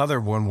this is another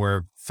one where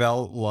it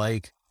felt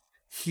like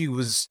he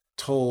was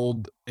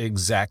told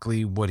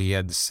exactly what he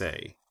had to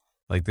say.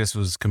 Like this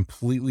was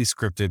completely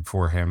scripted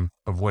for him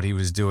of what he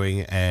was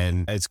doing.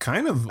 And it's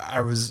kind of,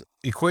 I was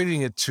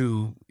equating it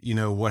to,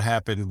 what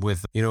happened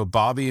with,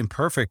 Bobby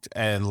Imperfect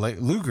and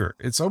Luger.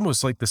 It's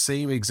almost like the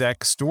same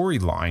exact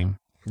storyline.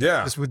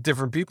 Yeah. Just with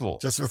different people.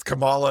 Just with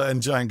Kamala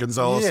and Giant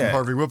Gonzalez and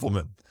Harvey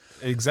Whippleman.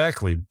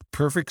 Exactly.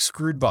 Perfect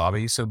screwed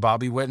Bobby, so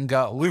Bobby went and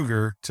got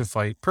Luger to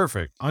fight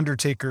Perfect.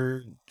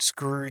 Undertaker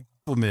screwed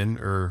Whippleman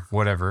or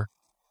whatever,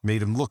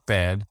 made him look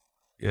bad.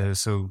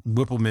 So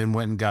Whippleman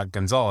went and got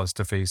Gonzalez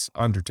to face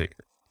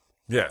Undertaker.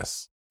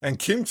 Yes. And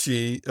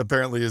Kimchi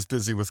apparently is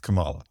busy with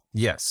Kamala.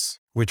 Yes.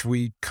 Which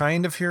we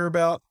kind of hear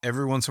about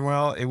every once in a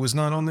while. It was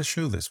not on the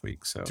show this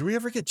week. So do we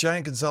ever get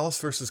Giant Gonzalez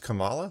versus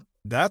Kamala?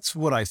 That's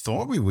what I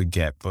thought we would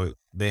get, but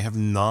they have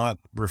not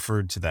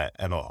referred to that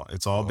at all.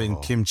 It's all been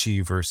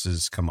Kimchi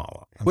versus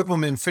Kamala.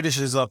 Whippleman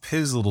finishes up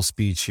his little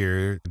speech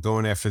here,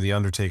 going after the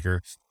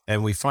Undertaker,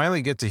 and we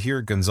finally get to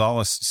hear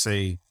Gonzalez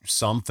say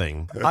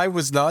something. I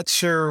was not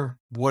sure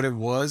what it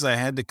was. I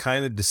had to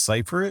kind of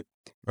decipher it.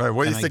 All right,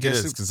 what do you think it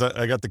is? Because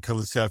I got the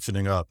closed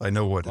captioning up. I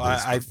know what it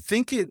is. I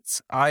think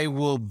it's "I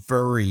will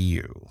bury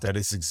you." That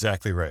is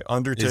exactly right.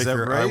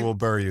 Undertaker, right? I will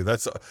bury you.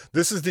 This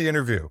is the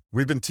interview.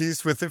 We've been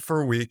teased with it for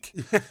a week,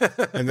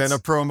 and then a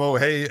promo.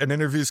 Hey, an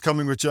interview's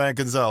coming with Giant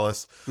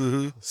Gonzalez.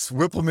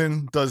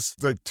 Whippleman does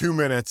like 2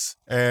 minutes,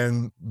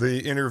 and the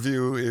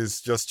interview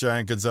is just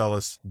Giant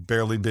Gonzalez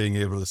barely being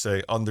able to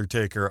say,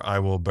 "Undertaker, I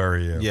will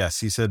bury you." Yes,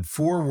 he said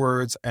 4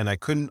 words, and I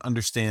couldn't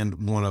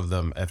understand one of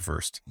them at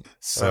first.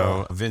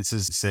 So Vince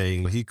is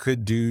saying he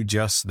could do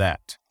just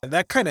that.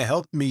 That kind of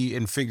helped me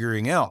in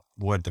figuring out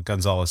what the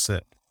Gonzalez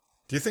said.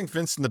 Do you think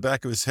Vince in the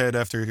back of his head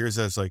after he hears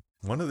that is like,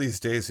 one of these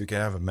days we can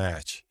have a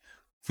match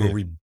where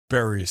we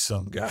bury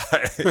some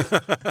guy?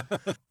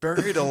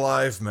 Buried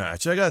alive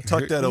match. I got to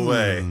tuck that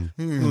away.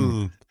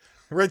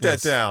 Write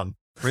that down.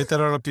 Write that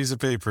on a piece of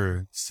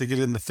paper. Stick it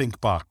in the think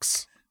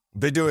box.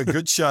 They do a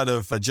good shot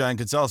of Giant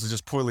Gonzalez is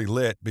just poorly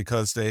lit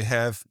because they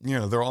have,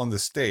 they're on the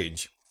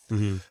stage.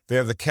 They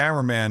have the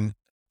cameraman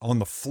on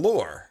the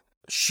floor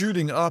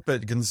shooting up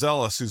at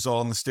Gonzalez, who's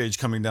on the stage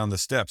coming down the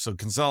steps. So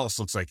Gonzalez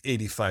looks like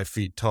 85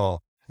 feet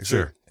tall.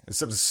 Sure.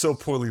 Except it's so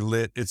poorly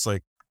lit, it's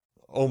like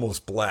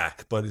almost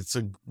black, but it's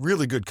a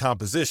really good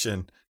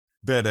composition,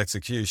 bad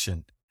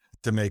execution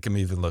to make him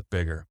even look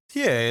bigger.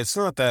 Yeah, it's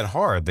not that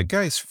hard. The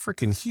guy's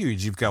freaking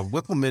huge. You've got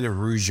Whippleman and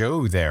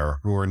Rougeau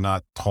there, who are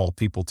not tall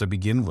people to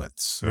begin with.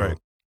 So right.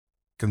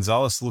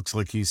 Gonzalez looks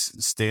like he's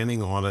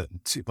standing on it,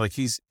 like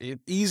he's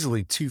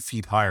easily 2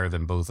 feet higher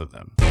than both of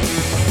them.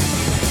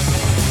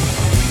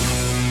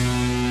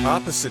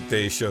 Opposite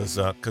Day shows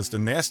up because the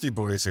Nasty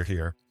Boys are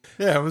here.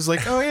 Yeah, I was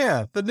like, oh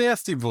yeah, the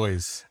Nasty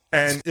Boys.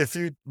 And if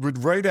you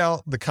would write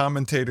out the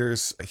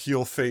commentator's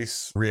heel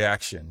face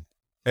reaction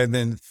and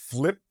then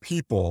flip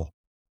people,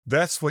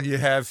 that's what you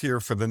have here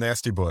for the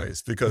Nasty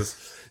Boys, because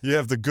you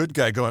have the good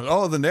guy going,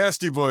 oh, the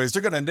Nasty Boys,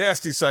 they're going to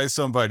nasty size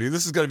somebody.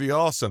 This is going to be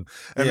awesome.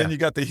 And then you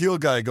got the heel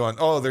guy going,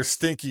 oh, they're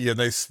stinky and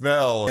they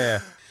smell. Yeah.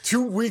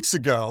 2 weeks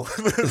ago,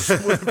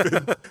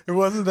 it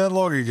wasn't that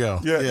long ago.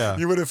 Yeah.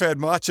 You would have had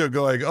Macho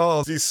going,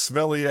 oh, these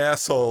smelly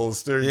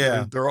assholes.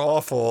 They're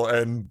awful.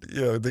 And,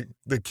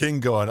 the King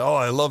going, oh,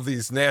 I love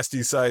these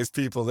nasty sized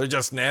people. They're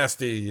just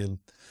nasty. And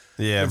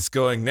it's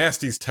going,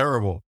 nasty's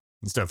terrible.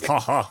 Instead of ha,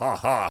 ha, ha,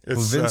 ha.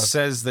 Vince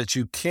says that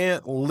you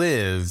can't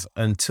live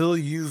until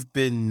you've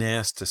been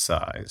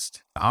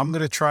nasticized. I'm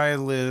going to try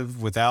and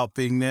live without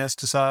being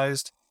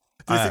nasticized.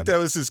 Do you think that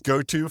was his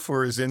go-to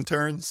for his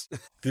interns? Have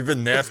you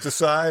been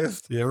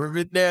nasticized? You ever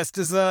been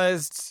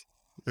nasticized?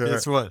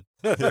 Guess what?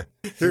 Yeah.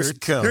 Here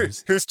it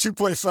comes. Here's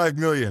 2.5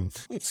 million.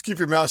 Just keep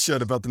your mouth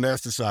shut about the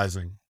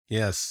nasticizing.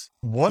 Yes.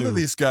 One of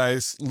these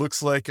guys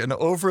looks like an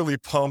overly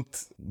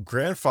pumped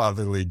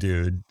grandfatherly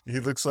dude. He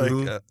looks like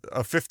a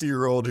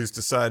 50-year-old who's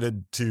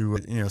decided to,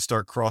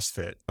 start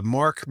CrossFit.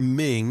 Mark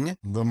Ming,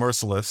 The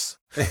Merciless.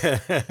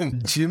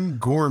 and Jim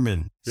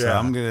Gorman. So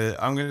Yeah.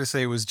 I'm gonna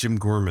say it was Jim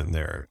Gorman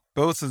there.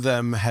 Both of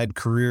them had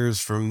careers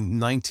from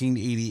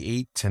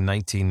 1988 to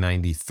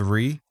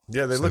 1993.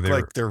 Yeah, they So look they're-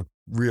 like they're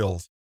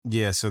real.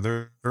 Yeah, so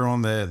they're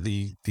on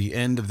the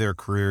end of their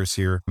careers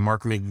here.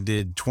 Mark Ming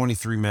did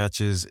 23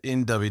 matches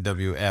in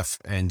WWF,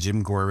 and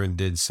Jim Gorman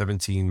did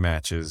 17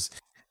 matches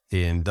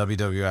in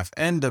WWF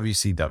and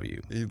WCW.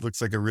 He looks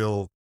like a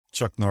real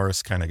Chuck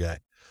Norris kind of guy.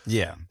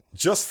 Yeah.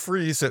 Just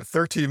freeze at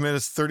 13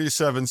 minutes,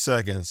 37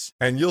 seconds,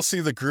 and you'll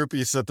see the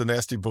groupies that the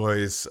Nasty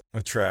Boys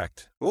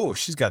attract. Oh,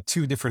 she's got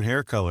 2 different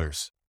hair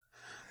colors.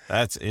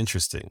 That's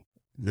interesting.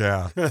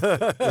 Yeah.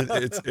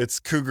 It's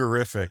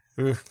cougarific.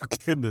 Oh,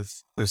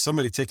 goodness. There's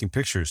somebody taking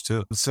pictures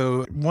too.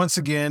 So once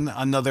again,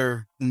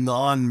 another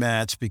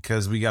non-match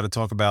because we got to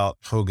talk about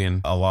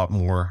Hogan a lot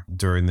more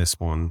during this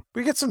one.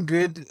 We get some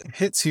good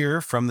hits here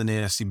from the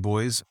Nasty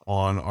Boys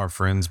on our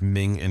friends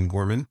Ming and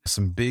Gorman.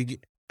 Some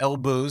big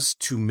elbows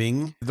to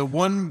Ming. The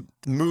one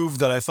move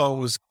that I thought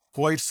was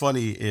quite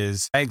funny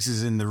is Eggs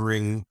is in the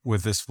ring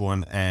with this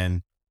one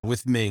and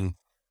with Ming.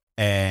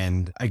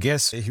 And I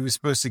guess he was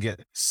supposed to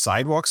get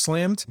sidewalk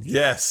slammed.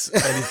 Yes.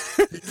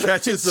 And he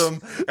catches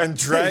him and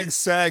drags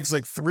Sags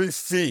like 3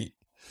 feet.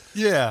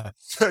 Yeah.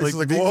 He's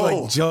like, Big,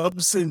 whoa.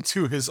 jumps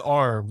into his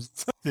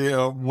arms,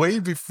 way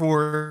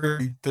before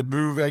the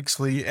move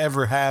actually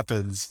ever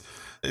happens.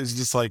 It's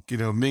just like,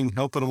 Ming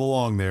helping him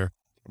along there.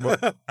 Well,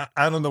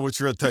 I don't know which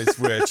red tight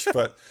switch,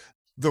 but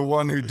the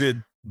one who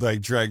did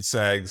drag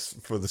Sags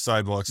for the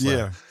sidewalk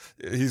slam,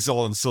 he's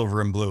all in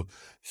silver and blue.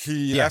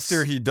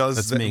 After he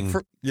does that, Ming.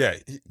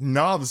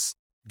 Knobs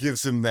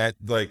gives him that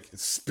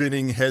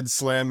spinning head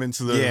slam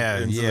into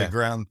the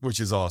ground, which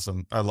is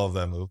awesome. I love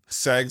that move.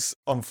 Sags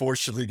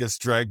unfortunately gets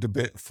dragged a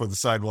bit for the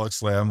sidewalk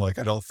slam. I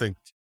don't think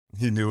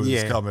he knew it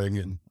was coming,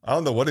 and I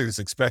don't know what he was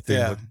expecting.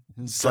 Yeah.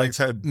 But Sags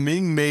had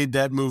Ming made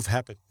that move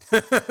happen.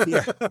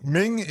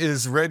 Ming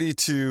is ready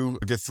to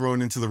get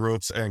thrown into the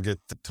ropes and get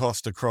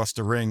tossed across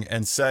the ring,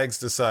 and Sags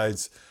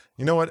decides,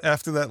 you know what?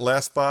 After that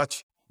last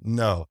botch,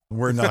 no,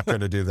 we're not going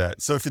to do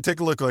that. So if you take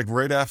a look,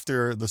 right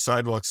after the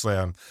sidewalk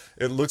slam,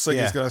 it looks like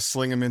he's going to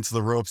sling him into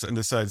the ropes and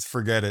decides,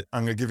 forget it.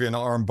 I'm going to give you an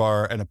arm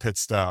bar and a pit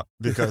stop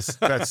because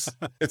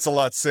it's a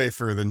lot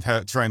safer than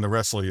trying to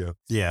wrestle you.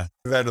 Yeah.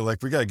 That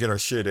we got to get our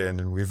shit in,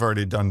 and we've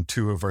already done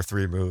 2 of our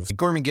 3 moves.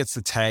 Gorman gets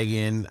the tag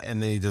in,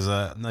 and then he does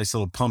a nice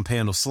little pump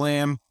handle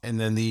slam, and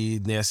then the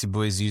Nasty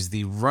Boys use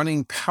the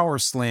running power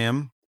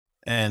slam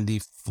and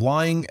the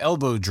flying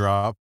elbow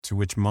drop, to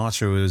which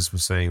Macho was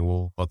saying,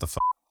 well, what the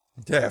fuck?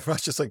 Yeah,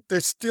 Rush just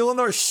they're stealing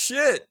our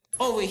shit.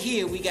 Over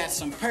here, we got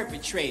some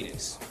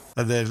perpetrators.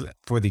 And then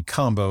for the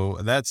combo,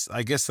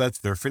 I guess that's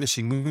their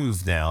finishing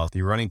move now.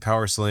 The running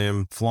power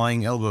slam,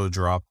 flying elbow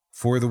drop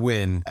for the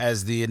win,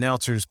 as the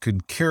announcers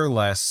could care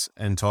less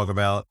and talk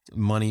about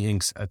Money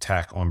Inc.'s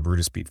attack on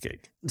Brutus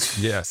Beefcake.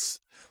 Yes.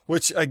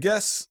 Which I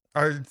guess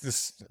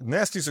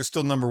Nasties are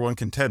still number 1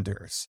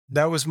 contenders.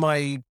 That was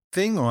my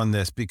thing on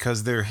this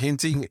because they're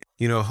hinting,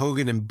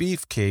 Hogan and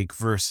Beefcake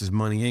versus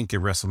Money Inc. at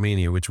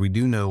WrestleMania, which we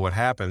do know what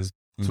happens.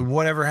 So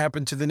whatever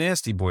happened to the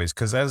Nasty Boys?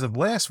 Because as of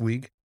last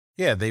week,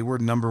 they were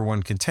number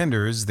 1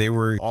 contenders. They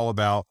were all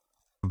about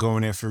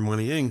going after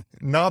Money Inc.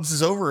 Knobs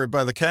is over it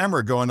by the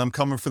camera going, I'm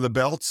coming for the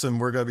belts and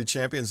we're going to be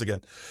champions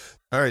again.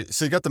 All right.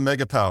 So you got the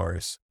mega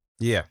powers.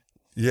 Yeah.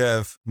 You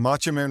have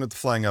Macho Man with the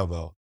flying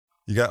elbow.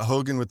 You got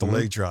Hogan with the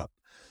leg drop.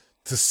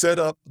 To set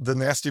up the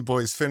Nasty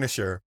Boys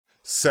finisher,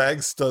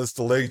 Sags does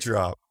the leg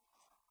drop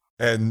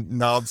and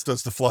Knobs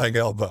does the flying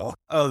elbow.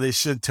 Oh, they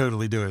should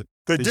totally do it.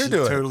 They do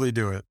it. Totally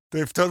do it.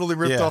 They've totally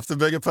ripped off the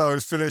Mega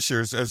Powers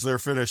finishers as their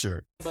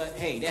finisher. But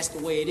hey, that's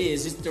the way it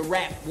is. It's the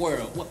rap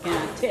world. What can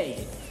I tell you?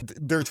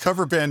 Their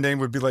cover band name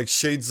would be like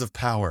Shades of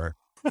Power.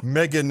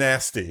 Mega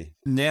Nasty.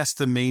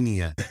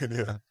 Nastamania.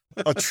 Yeah.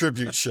 A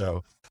tribute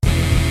show.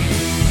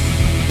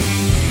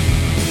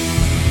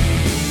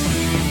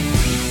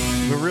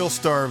 The real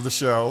star of the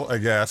show, I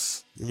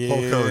guess.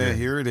 Hulk Hogan.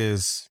 Here it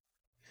is.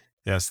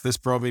 Yes, this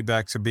brought me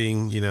back to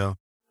being,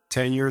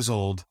 10 years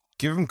old.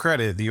 Give him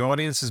credit. The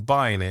audience is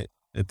buying it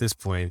at this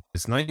point.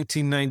 It's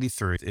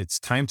 1993. It's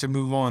time to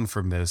move on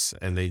from this,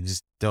 and they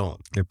just don't.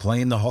 They're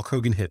playing the Hulk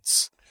Hogan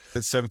hits.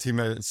 It's 17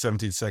 minutes,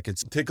 17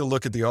 seconds. Take a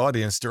look at the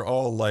audience. They're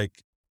all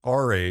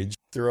our age.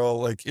 They're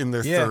all in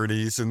their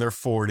 30s and their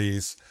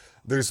 40s.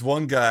 There's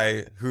one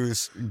guy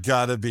who's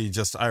got to be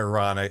just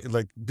ironic.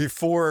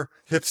 Before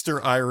hipster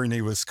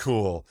irony was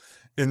cool,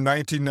 in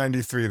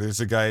 1993, there's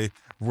a guy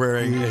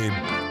wearing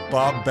a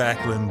Bob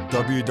Backlund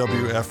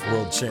WWF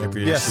World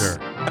Champion shirt.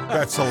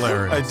 That's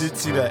hilarious. I did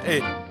see that.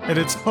 Hey, and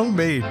it's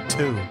homemade,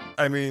 too.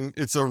 I mean,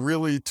 it's a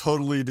really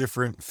totally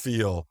different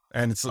feel.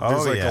 And there's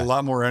a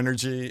lot more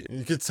energy.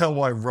 You could tell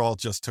why Raw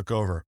just took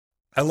over.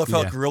 I love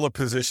how Yeah. gorilla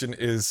position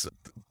is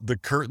the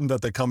curtain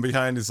that they come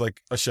behind is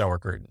like a shower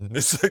curtain.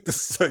 It's like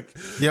this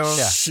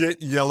Yeah.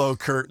 shit yellow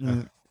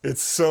curtain.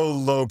 It's so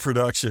low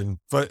production,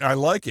 but I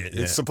like it.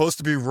 Yeah. It's supposed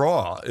to be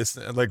raw. It's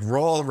like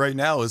raw right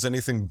now is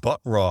anything but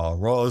raw.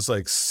 Raw is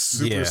like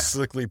super Yeah.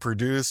 slickly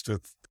produced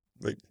with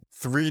like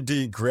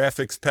 3D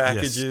graphics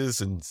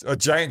packages and a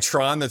giant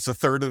Tron that's a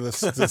third of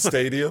the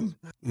stadium.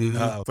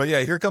 Mhm. But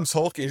yeah, here comes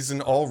Hulk. He's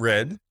in all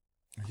red.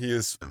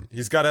 He's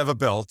got to have a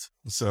belt.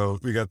 So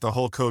we got the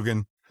Hulk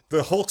Hogan,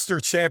 the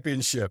Hulkster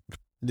Championship.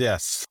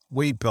 Yes.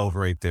 Weight belt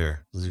right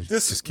there.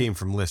 This just came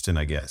from Liston,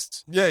 I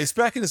guess. Yeah, he's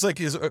back in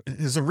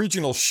his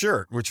original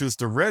shirt, which was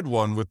the red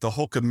one with the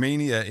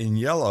Hulkamania in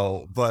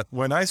yellow. But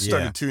when I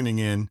started tuning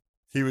in,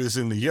 he was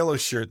in the yellow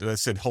shirt that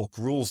said Hulk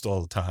rules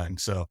all the time.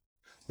 So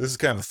this is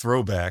kind of a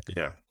throwback.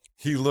 Yeah.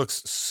 He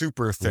looks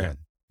super thin. Yeah.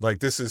 Like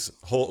this is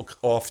Hulk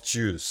off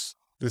juice.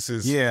 This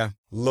is Yeah.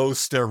 low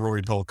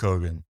steroid Hulk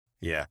Hogan.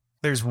 Yeah.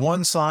 There's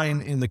one sign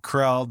in the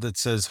crowd that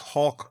says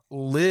Hulk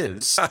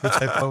lives, which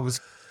I thought was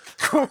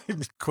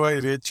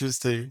quite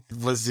interesting.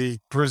 Was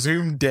he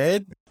presumed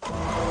dead?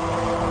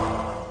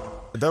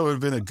 That would have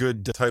been a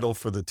good title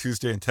for the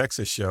Tuesday in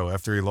Texas show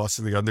after he lost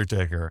to The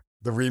Undertaker.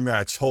 The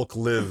rematch, Hulk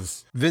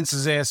lives. Vince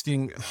is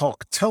asking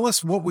Hulk, tell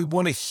us what we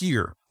want to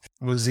hear.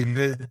 Was he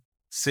gonna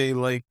say,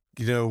 like,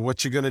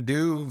 what you're going to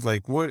do?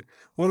 Like, what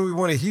do we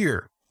want to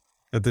hear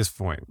at this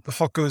point?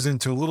 Hulk goes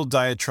into a little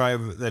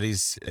diatribe that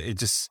it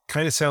just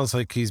kind of sounds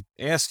like he's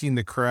asking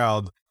the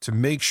crowd to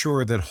make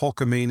sure that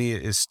Hulkamania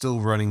is still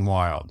running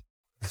wild.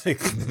 Like,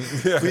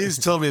 please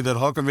tell me that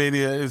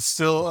Hulkamania is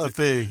still a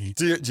thing.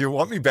 Do you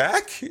want me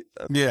back?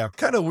 Yeah.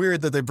 Kind of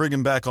weird that they bring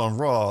him back on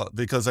Raw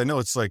because I know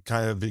it's like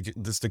kind of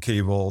this the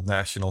cable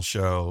national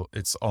show.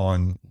 It's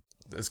on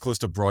as close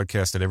to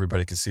broadcast that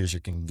everybody can see as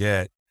you can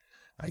get,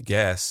 I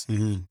guess.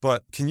 Mm-hmm.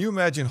 But can you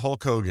imagine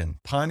Hulk Hogan,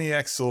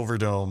 Pontiac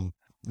Silverdome,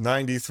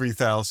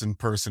 93,000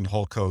 person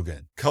Hulk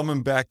Hogan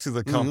coming back to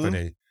the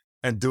company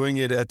and doing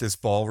it at this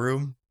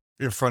ballroom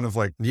in front of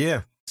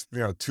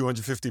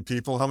 250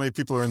 people? How many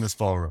people are in this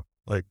ballroom?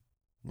 Like,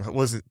 what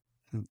was it?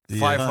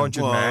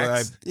 500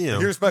 max?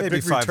 Here's my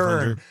big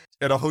return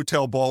at a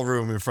hotel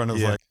ballroom in front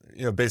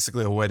of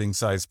basically a wedding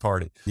sized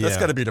party. That's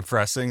got to be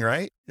depressing,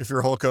 right? If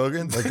you're Hulk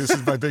Hogan, like this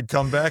is my big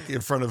comeback in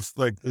front of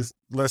like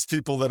less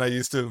people than I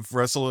used to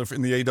wrestle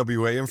in the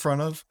AWA in front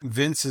of.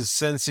 Vince is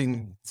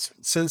sensing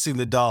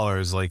the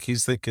dollars. Like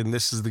he's thinking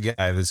this is the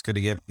guy that's going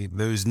to get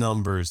those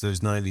numbers,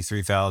 those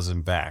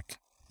 93,000 back.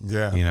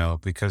 Yeah.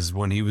 Because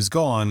when he was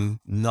gone,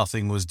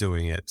 nothing was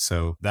doing it.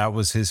 So that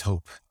was his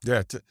hope.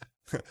 Yeah.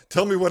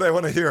 Tell me what I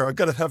want to hear. I've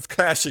got to have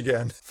cash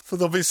again.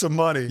 There'll be some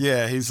money.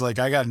 Yeah. He's like,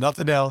 I got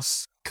nothing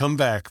else. Come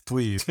back,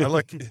 please. I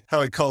like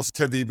how he calls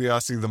Ted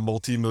DiBiase the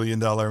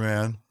multi-million-dollar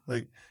man.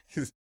 Like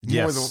he's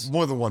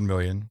more than 1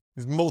 million.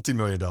 He's a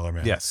multi-million-dollar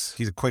man. Yes.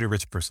 He's quite a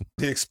rich person.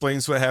 He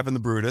explains what happened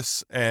to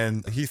Brutus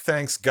and he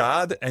thanks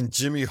God and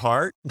Jimmy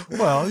Hart.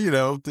 Well,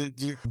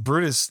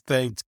 Brutus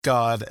thanked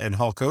God and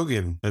Hulk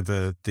Hogan at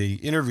the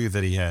interview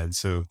that he had.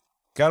 So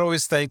got to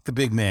always thank the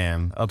big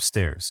man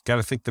upstairs. Got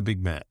to thank the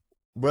big man.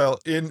 Well,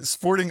 in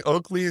sporting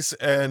Oakleys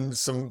and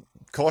some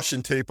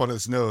caution tape on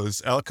his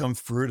nose, out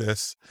comes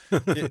Brutus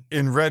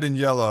in red and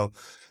yellow.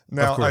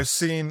 Now, I've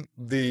seen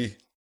the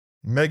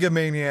Mega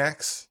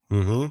Maniacs.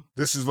 Mm-hmm.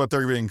 This is what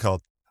they're being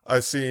called.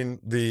 I've seen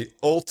the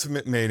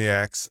Ultimate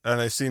Maniacs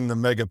and I've seen the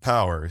Mega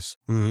Powers.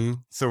 Mm-hmm.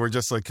 So we're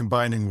just like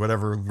combining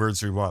whatever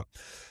words we want.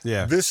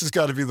 Yeah. This has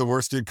got to be the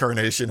worst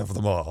incarnation of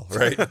them all,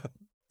 right?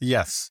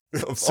 Yes,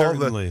 Of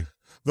certainly. all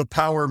the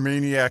Power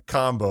Maniac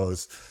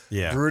combos.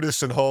 Yeah.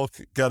 Brutus and Hulk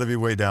got to be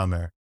way down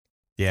there.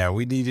 Yeah,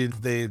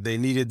 they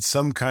needed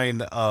some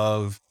kind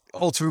of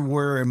Ultimate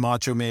Warrior and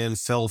Macho Man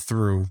fell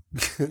through.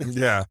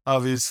 Yeah.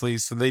 Obviously,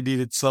 so they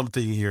needed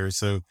something here.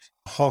 So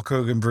Hulk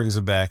Hogan brings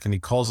them back and he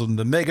calls them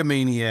the Mega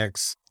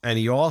Maniacs. And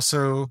he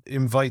also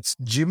invites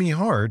Jimmy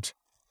Hart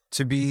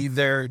to be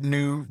their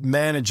new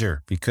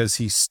manager because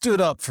he stood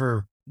up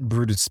for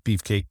Brutus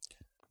Beefcake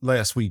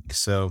last week.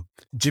 So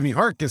Jimmy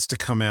Hart gets to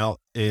come out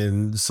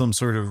in some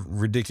sort of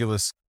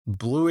ridiculous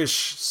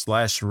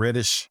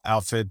bluish/reddish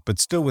outfit, but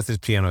still with his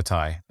piano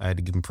tie. I had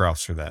to give him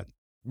props for that.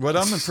 What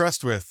I'm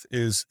impressed with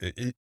is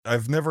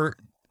I've never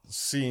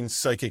seen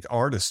psychic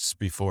artists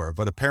before,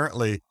 but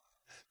apparently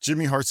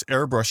Jimmy Hart's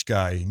airbrush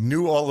guy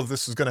knew all of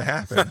this was going to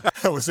happen.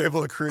 I was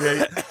able to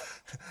create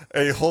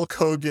a Hulk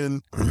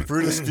Hogan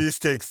Brutus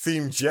Beefcake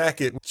themed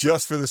jacket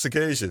just for this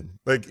occasion.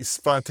 Like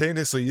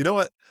spontaneously, you know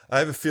what? I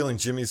have a feeling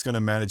Jimmy's going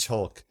to manage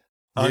Hulk.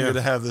 I'm going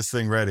to have this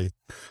thing ready.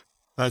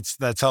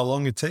 That's how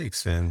long it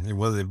takes, man. It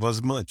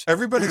wasn't much.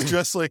 Everybody's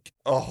dressed like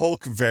a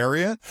Hulk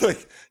variant.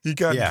 Like you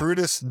got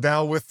Brutus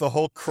now with the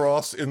Hulk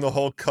cross in the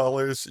Hulk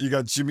colors. You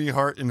got Jimmy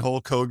Hart in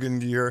Hulk Hogan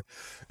gear.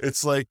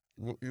 It's like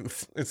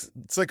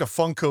like a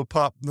Funko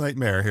Pop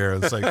nightmare here.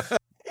 It's like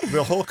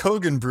the Hulk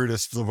Hogan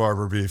Brutus the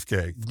Barber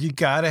Beefcake. You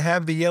gotta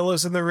have the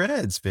yellows and the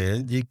reds,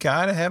 man. You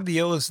gotta have the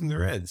yellows and the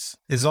reds.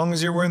 As long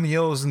as you're wearing the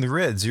yellows and the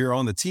reds, you're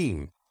on the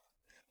team.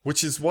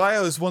 Which is why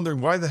I was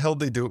wondering why the hell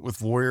they do it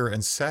with Warrior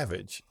and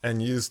Savage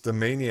and use the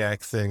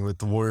Maniac thing with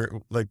the Warrior.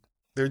 Like,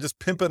 They're just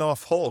pimping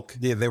off Hulk.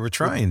 Yeah, they were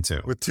trying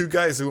to. With two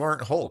guys who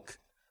aren't Hulk.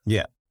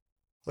 Yeah.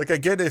 Like, I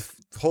get if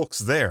Hulk's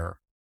there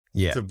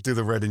Yeah. to do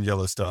the red and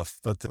yellow stuff,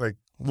 but like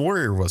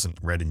Warrior wasn't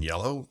red and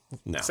yellow.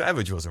 No.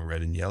 Savage wasn't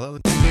red and yellow.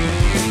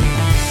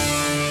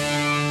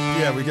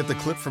 Yeah, we get the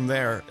clip from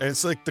there. And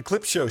it's like the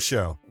clip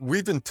show.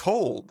 We've been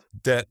told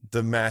that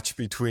the match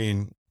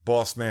between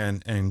Boss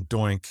Man and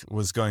Doink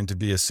was going to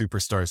be a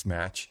Superstars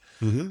match.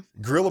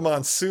 Gorilla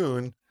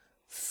Monsoon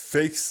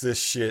fakes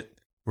this shit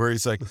where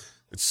he's like,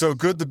 it's so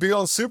good to be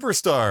on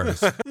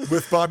Superstars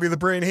with Bobby the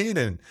Brain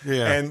Heenan.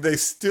 Yeah. And they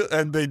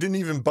didn't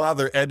even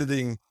bother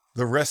editing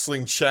the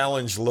Wrestling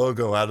Challenge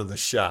logo out of the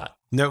shot.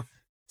 No.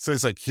 So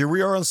he's like, here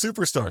we are on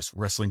Superstars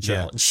Wrestling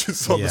Challenge.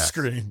 It's on the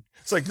screen.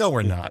 It's like, no,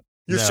 we're not.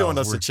 You're showing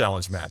us a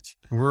challenge match.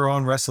 We're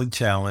on Wrestling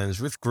Challenge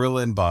with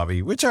Gorilla and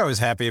Bobby, which I was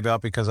happy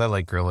about because I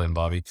like Gorilla and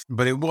Bobby.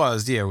 But it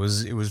was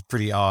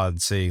pretty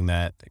odd seeing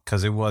that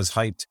because it was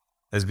hyped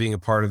as being a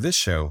part of this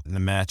show. And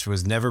the match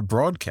was never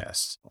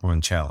broadcast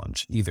on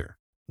Challenge either,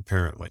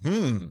 apparently.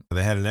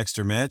 They had an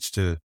extra match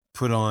to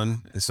put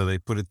on, so they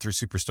put it through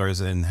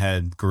Superstars and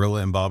had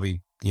Gorilla and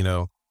Bobby,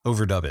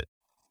 overdub it.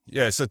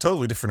 Yeah, it's a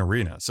totally different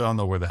arena, so I don't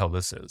know where the hell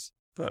this is.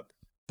 But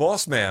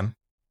Boss Man,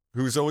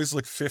 who's always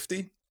looked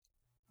 50,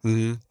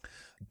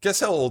 guess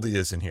how old he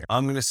is in here?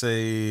 I'm going to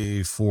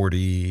say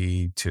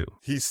 42.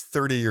 He's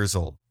 30 years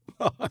old.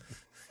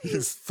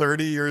 He's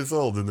 30 years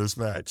old in this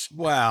match.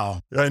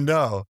 Wow. I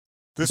know.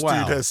 This dude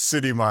has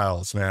city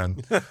miles,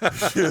 man.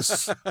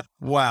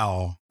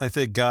 Wow. I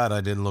thank God I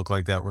didn't look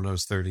like that when I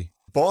was 30.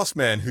 Boss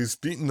Man, who's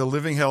beaten the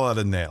living hell out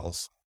of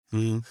Nails,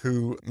 who,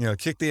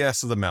 kicked the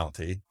ass of the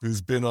Mountie,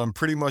 who's been on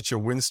pretty much a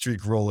win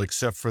streak roll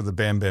except for the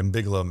Bam Bam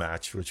Bigelow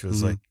match, which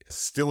was like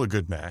still a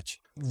good match.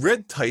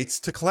 Red tights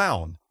to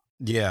Clown.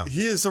 Yeah.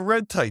 He is a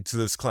red tight to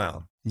this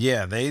Clown.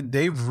 Yeah,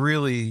 they've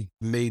really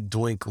made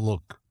Doink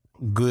look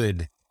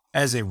good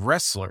as a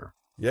wrestler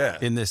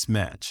in this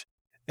match.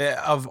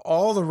 Of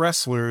all the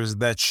wrestlers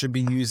that should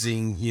be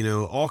using,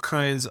 all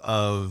kinds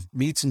of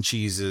meats and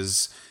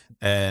cheeses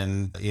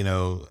and,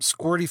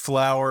 squirty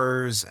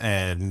flowers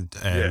and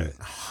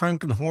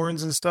honking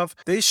horns and stuff,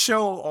 they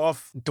show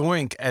off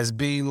Doink as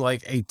being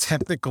like a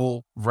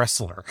technical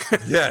wrestler.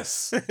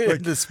 Yes.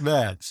 in this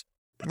match.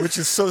 Which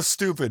is so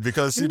stupid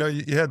because,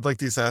 you had like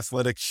these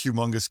athletic,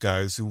 humongous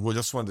guys who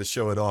just wanted to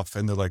show it off.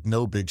 And they're like,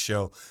 no, Big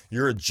Show,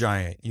 you're a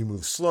giant. You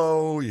move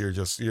slow. You're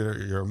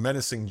a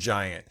menacing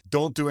giant.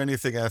 Don't do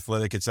anything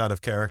athletic. It's out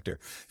of character.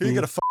 Here you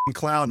got a fucking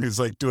clown who's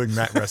like doing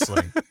mat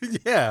wrestling.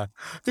 Yeah.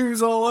 He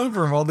was all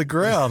over him on the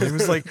ground. He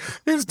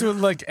was doing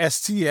like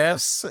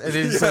STFs and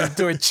he was like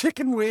doing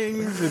chicken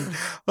wings. And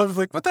I was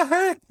like, what the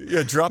heck?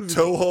 Yeah. Drop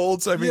toe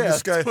holds. I mean,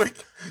 this guy.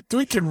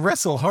 Doink can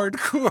wrestle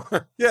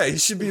hardcore. Yeah. He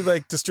should be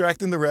like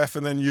distracting the ref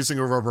and then using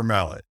a rubber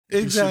mallet.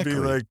 Exactly. He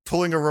should be like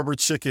pulling a rubber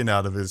chicken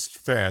out of his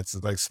pants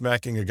and like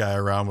smacking a guy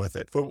around with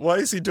it. But why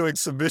is he doing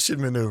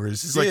submission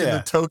maneuvers? He's like in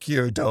the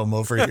Tokyo Dome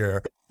over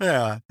here.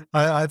 Yeah.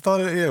 I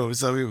thought it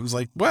was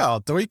like, wow,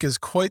 Doink is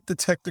quite the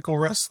technical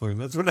wrestler.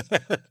 That's what I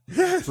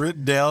had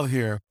written down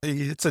here.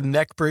 He hits a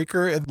neck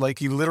breaker and like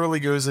he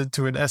literally goes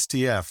into an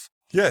STF.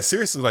 Yeah,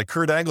 seriously, like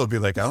Kurt Angle would be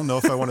like, I don't know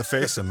if I want to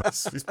face him.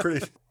 He's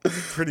pretty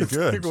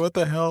good. Like, what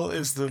the hell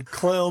is the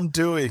clown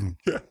doing?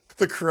 Yeah.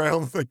 The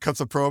Crown that cuts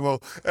a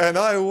promo, and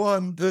I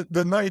won the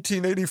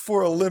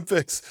 1984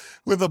 Olympics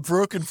with a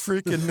broken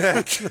freaking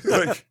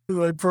neck.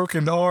 like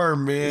broken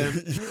arm, man.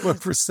 A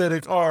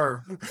prosthetic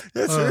arm.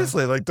 Yeah,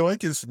 seriously, like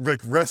Doink is like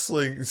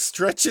wrestling,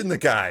 stretching the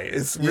guy.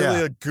 It's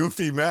really a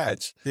goofy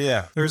match.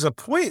 Yeah. There's a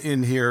point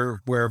in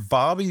here where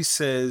Bobby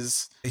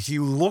says he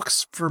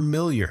looks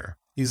familiar.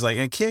 He's like,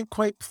 I can't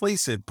quite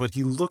place it, but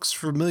he looks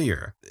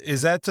familiar.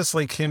 Is that just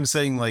like him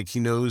saying like he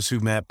knows who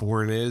Matt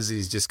Bourne is?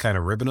 He's just kind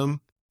of ribbing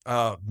him?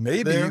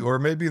 Maybe, or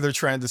maybe they're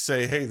trying to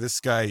say, hey,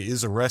 this guy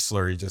is a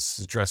wrestler. He just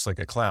is dressed like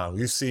a clown.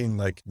 We've seen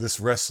like this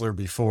wrestler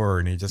before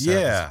and he just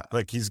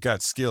like he's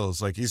got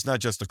skills. Like he's not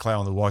just a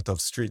clown that walked off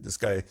the street. This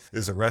guy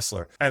is a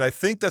wrestler. And I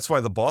think that's why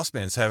the Boss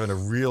Man's having a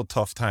real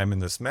tough time in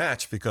this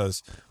match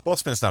because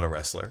Boss Man's not a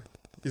wrestler.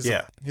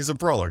 He's a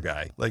brawler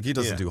guy. Like he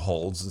doesn't do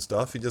holds and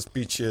stuff. He just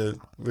beats you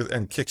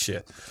and kicks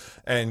you.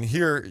 And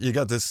here you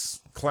got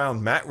this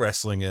clown mat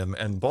wrestling him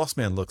and Boss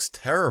Man looks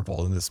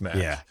terrible in this match.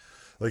 Yeah.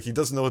 Like he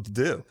doesn't know what to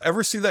do.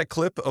 Ever see that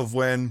clip of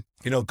when,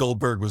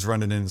 Goldberg was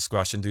running in and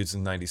squashing dudes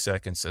in 90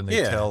 seconds and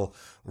they tell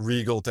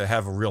Regal to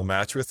have a real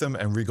match with him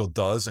and Regal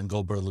does and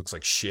Goldberg looks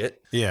like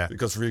shit. Yeah.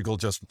 Because Regal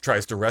just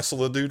tries to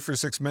wrestle a dude for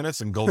 6 minutes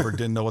and Goldberg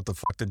didn't know what the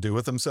fuck to do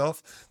with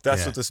himself.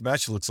 That's what this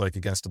match looks like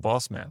against the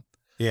Boss Man.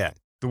 Yeah.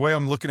 The way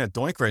I'm looking at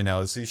Doink right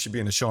now is he should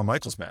be in a Shawn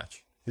Michaels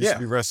match. He should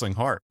be wrestling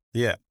hard.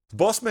 Yeah.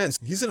 Boss Man's,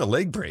 he's in a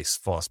leg brace,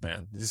 Boss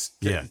Man.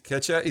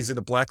 Catch that? He's in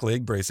a black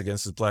leg brace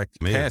against his black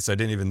pants. I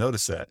didn't even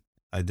notice that.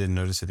 I didn't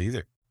notice it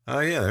either.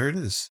 Oh, yeah, there it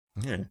is.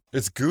 Yeah.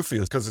 It's goofy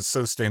because it's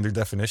so standard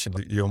definition.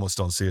 You almost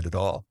don't see it at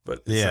all. But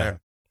it's there.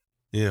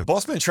 Yeah.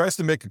 Boss Man tries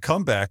to make a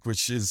comeback,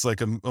 which is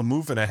like a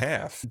move and a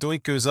half.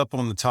 Doink goes up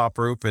on the top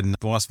rope and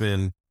Boss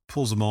Man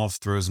pulls him off,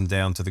 throws him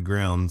down to the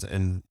ground,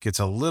 and gets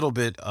a little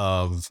bit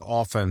of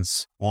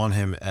offense on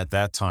him at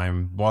that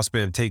time. Boss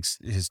Man takes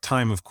his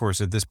time, of course,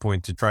 at this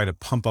point to try to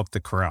pump up the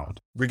crowd.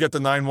 We get the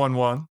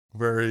 911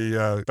 where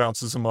he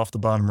bounces him off the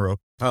bottom rope.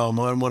 One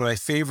of my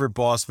favorite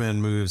Boss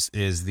Man moves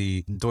is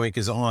the Doink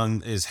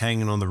is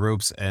hanging on the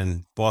ropes,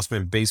 and Boss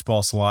Man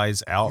baseball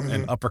slides out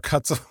and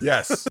uppercuts him.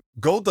 Yes.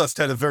 Goldust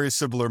had a very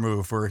similar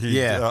move where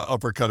he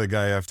uppercut a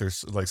guy after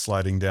like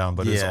sliding down,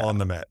 but it's on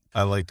the mat.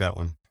 I like that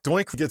one.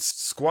 Doink gets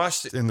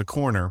squashed in the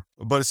corner,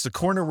 but it's the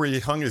corner where he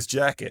hung his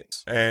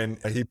jacket, and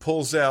he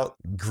pulls out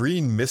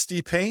green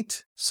misty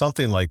paint.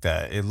 Something like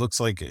that. It looks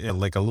like a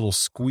little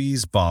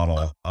squeeze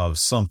bottle of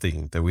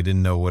something that we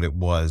didn't know what it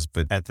was.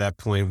 But at that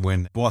point,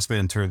 when Boss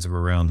Man turns him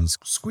around and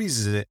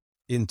squeezes it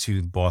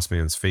into Boss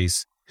Man's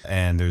face,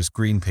 and there's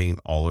green paint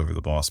all over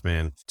the Boss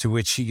Man, to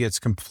which he gets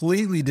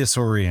completely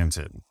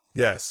disoriented.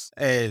 Yes.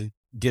 And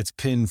gets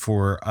pinned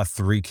for a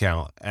 3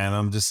 count. And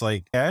I'm just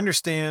like, I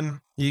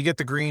understand you get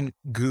the green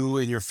goo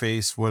in your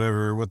face,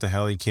 whatever, what the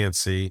hell, you can't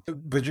see,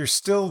 but you're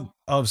still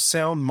of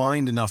sound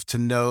mind enough to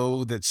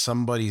know that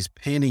somebody's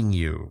pinning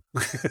you.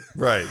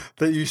 Right.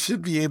 That you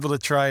should be able to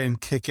try and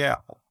kick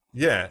out.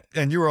 Yeah.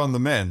 And you were on the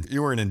mend.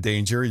 You weren't in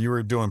danger. You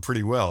were doing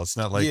pretty well. It's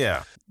not like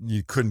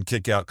you couldn't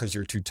kick out because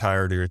you're too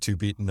tired or you're too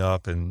beaten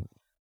up and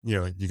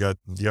you got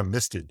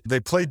misted.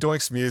 They play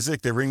Doink's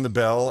music, they ring the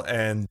bell,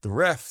 and the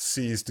ref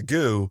sees the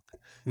goo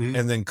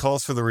and then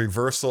calls for the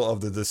reversal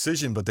of the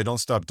decision, but they don't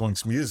stop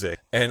Doink's music.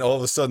 And all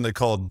of a sudden they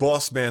called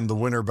Boss Man the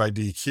winner by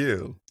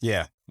DQ.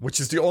 Yeah. Which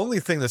is the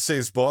only thing that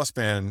saves Boss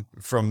Man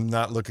from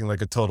not looking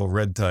like a total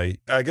red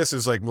tight. I guess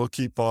it's like, we'll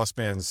keep Boss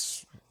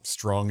Man's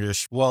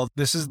strongish. Well,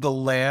 this is the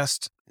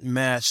last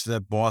match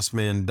that Boss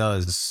Man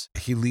does.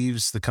 He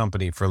leaves the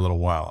company for a little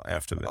while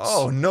after this.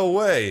 Oh, no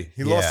way.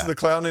 He lost to the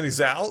Clown and he's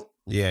out?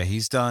 Yeah,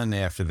 he's done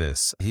after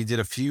this. He did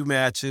a few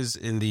matches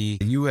in the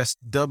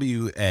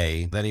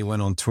USWA. Then he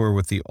went on tour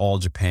with the All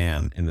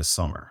Japan in the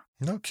summer.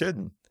 No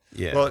kidding.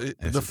 Yeah. Well,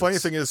 the funny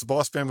thing is,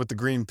 Boss Man with the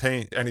green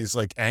paint, and he's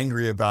like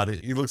angry about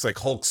it. He looks like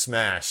Hulk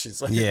Smash.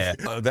 He's like,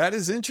 that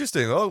is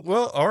interesting. Oh,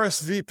 well,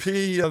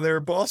 RSVP,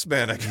 their Boss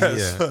Man, I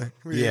guess.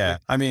 Yeah.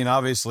 I mean,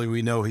 obviously,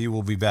 we know he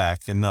will be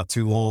back and not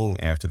too long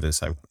after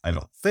this, I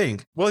don't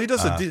think. Well, he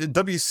does a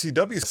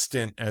WCW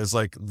stint as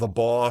like the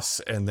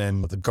boss and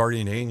then the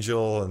Guardian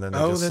Angel, and then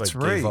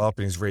gave up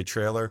and he's Ray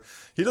Trailer.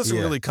 He doesn't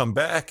really come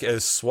back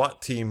as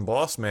SWAT Team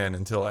Boss Man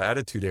until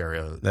Attitude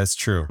Era. That's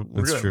true.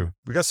 True.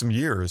 We got some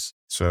years.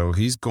 So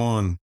he's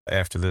gone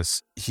after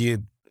this. He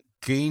had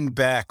gained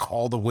back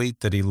all the weight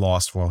that he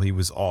lost while he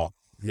was off.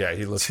 Yeah,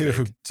 he looks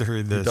big.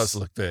 During this. He does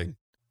look big.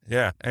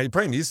 Yeah, and he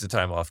probably needs the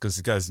time off because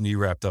he got his knee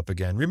wrapped up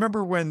again.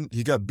 Remember when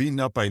he got beaten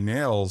up by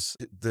nails?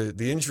 The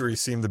injury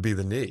seemed to be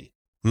the knee.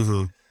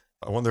 Mm-hmm.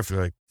 I wonder if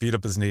he beat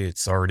up his knee.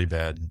 It's already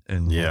bad.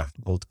 And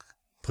we'll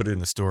put it in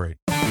the story.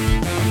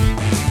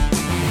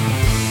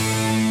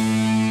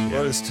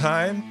 Well, it's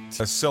time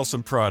to sell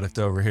some product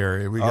over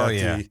here. We got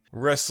the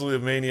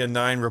WrestleMania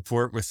 9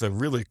 report with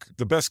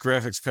the best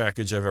graphics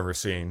package I've ever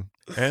seen.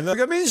 And we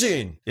got Mean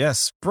Gene.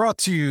 Yes, brought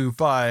to you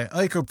by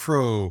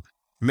IcoPro.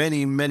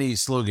 Many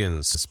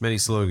slogans. Many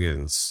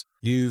slogans.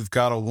 You've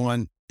got to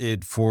want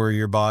it for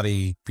your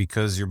body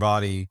because your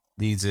body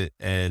needs it.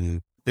 And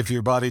if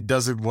your body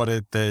doesn't want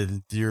it,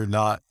 then you're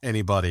not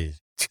anybody.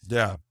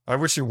 Yeah, I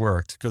wish it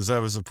worked because I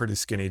was a pretty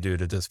skinny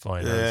dude at this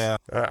point. Yeah.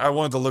 I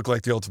wanted to look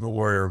like the Ultimate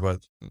Warrior,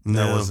 but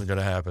that wasn't going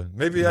to happen.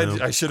 Maybe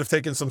I should have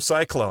taken some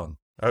Cyclone.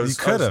 You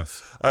could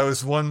have. I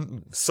was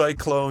one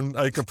Cyclone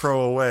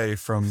IcoPro away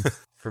from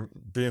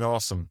being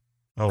awesome.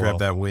 Oh, Grab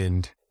that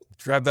wind.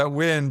 Grab that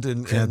wind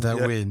and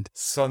wind.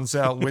 Sun's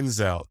out, wind's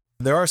out.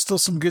 There are still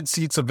some good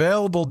seats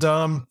available,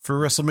 Dom, for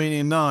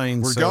WrestleMania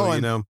 9. We're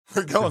going.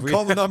 We're going.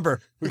 Call the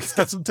number. We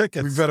got some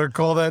tickets. We better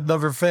call that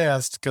number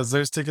fast because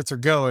those tickets are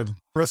going.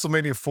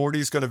 WrestleMania 40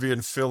 is going to be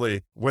in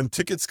Philly. When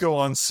tickets go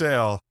on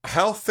sale,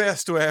 how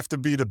fast do I have to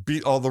be to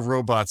beat all the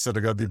robots that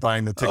are going to be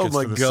buying the tickets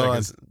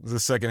for the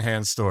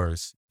secondhand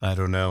stores? I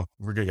don't know.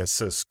 We're going to get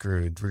so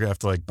screwed. We're going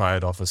to have to buy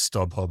it off of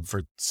StubHub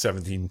for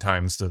 17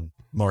 times the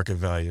market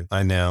value.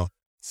 I know.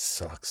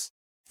 Sucks.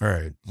 All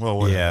right. Well,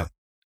 whatever. Yeah.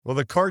 Well,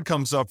 the card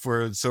comes up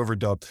where it's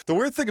overdubbed. The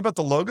weird thing about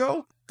the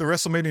logo, the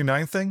WrestleMania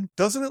 9 thing,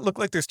 doesn't it look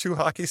like there's 2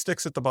 hockey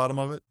sticks at the bottom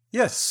of it?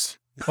 Yes,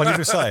 on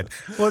either side.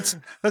 Well,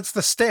 that's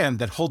the stand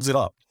that holds it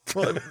up.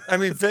 Well, I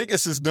mean,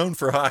 Vegas is known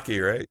for hockey,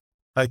 right?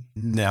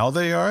 Now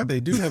they are. They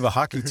do have a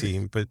hockey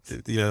team, but,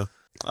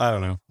 I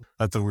don't know.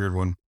 That's a weird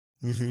one.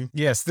 Mm-hmm.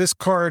 Yes, this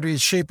card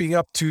is shaping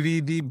up to be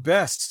the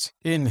best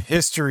in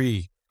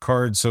history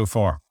card so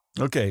far.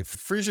 Okay,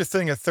 freeze your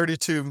thing at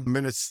 32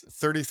 minutes,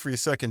 33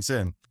 seconds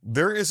in.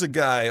 There is a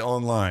guy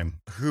online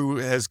who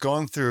has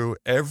gone through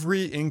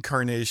every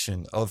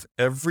incarnation of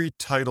every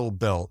title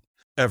belt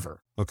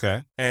ever.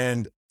 Okay.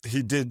 And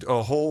he did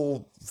a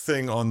whole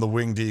thing on the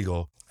Winged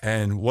Eagle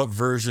and what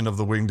version of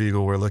the Winged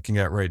Eagle we're looking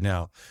at right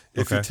now.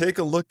 If you take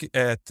a look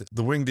at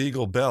the Winged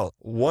Eagle belt,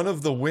 one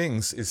of the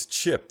wings is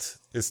chipped.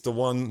 It's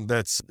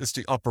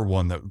the upper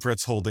one that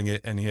Brett's holding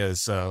it, and he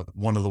has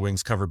one of the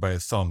wings covered by a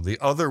thumb. The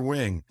other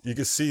wing, you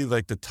can see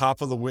like the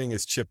top of the wing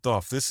is chipped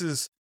off. This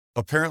is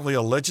apparently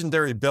a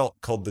legendary belt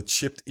called the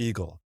Chipped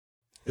Eagle.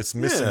 It's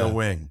missing a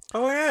wing.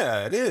 Oh,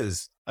 yeah, it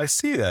is. I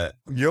see that.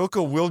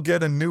 Yoko will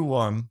get a new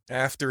one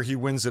after he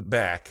wins it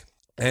back.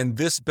 And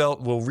this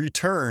belt will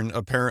return,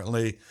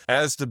 apparently,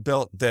 as the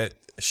belt that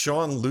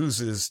Shawn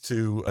loses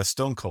to a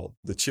Stone Cold.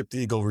 The Chipped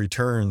Eagle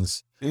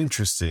returns.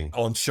 Interesting.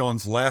 On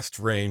Shawn's last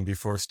reign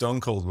before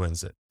Stone Cold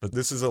wins it. But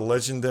this is a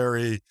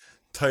legendary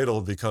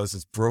title because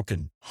it's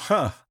broken.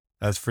 Huh.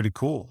 That's pretty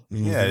cool.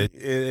 Mm-hmm. Yeah,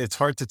 it's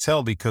hard to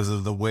tell because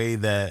of the way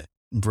that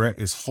Brett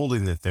is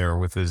holding it there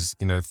with his,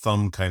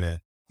 thumb kind of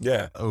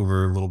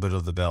over a little bit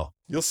of the belt.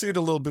 You'll see it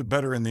a little bit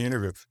better in the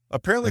interview.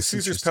 Apparently, that's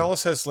Caesar's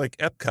Palace has like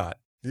Epcot.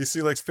 Do you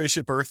see like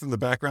Spaceship Earth in the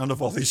background of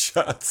all these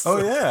shots?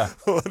 Oh, yeah.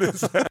 What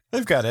is that?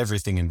 They've got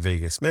everything in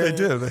Vegas, man. They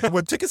do.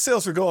 When ticket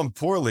sales are going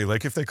poorly,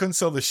 like if they couldn't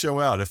sell the show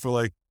out, if we're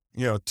like,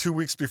 2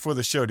 weeks before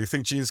the show, do you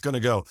think Gene's going to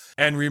go?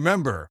 And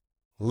remember,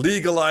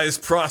 legalize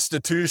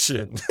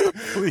prostitution.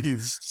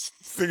 Please.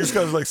 Think he's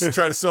going to like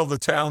try to sell the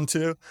town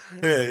too?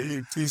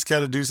 Yeah, he's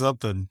got to do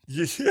something.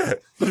 Yeah.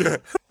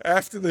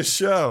 After the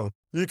show,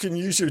 you can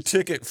use your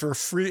ticket for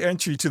free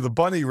entry to the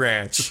Bunny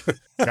Ranch.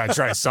 Gotta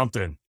try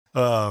something.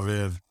 Oh,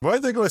 man.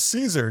 Why'd they go with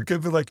Caesar? It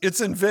could be like, it's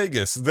in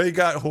Vegas. They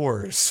got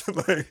whores.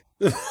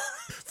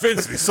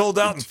 Vince, we sold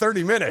out in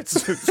 30 minutes.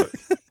 They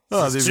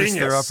missed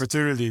their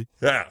opportunity.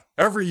 Yeah.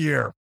 Every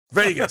year.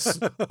 Vegas.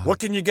 What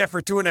can you get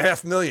for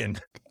 $2.5 million?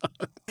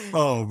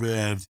 Oh,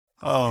 man.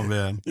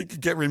 You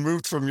could get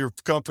removed from your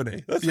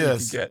company. That's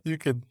what you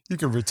can get. You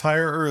can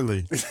retire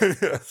early.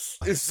 Yes.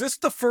 Is this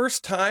the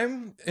first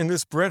time in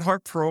this Bret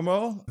Hart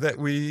promo that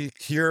we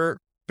hear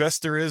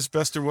best there is,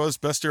 best there was,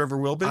 best there ever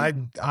will be?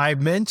 I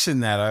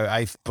mentioned that.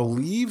 I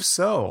believe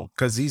so,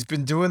 because he's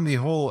been doing the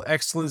whole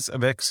excellence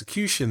of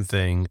execution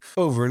thing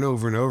over and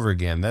over and over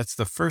again. That's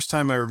the first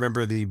time I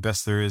remember the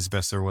best there is,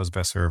 best there was,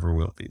 best there ever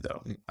will be,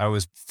 though. I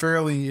was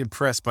fairly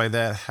impressed by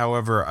that.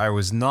 However, I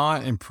was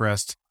not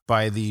impressed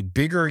by the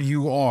bigger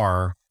you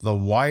are, the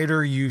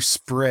wider you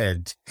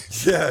spread.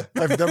 Yeah,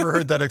 I've never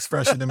heard that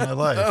expression in my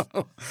life.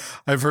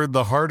 I've heard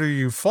the harder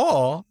you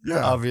fall,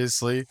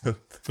 obviously,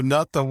 but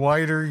not the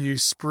wider you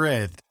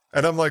spread.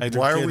 And I'm like,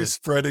 why are we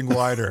spreading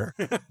wider?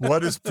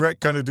 What is Bret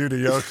going to do to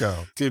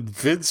Yoko? Did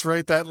Vince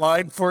write that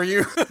line for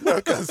you?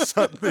 Yoko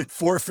suddenly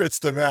forfeits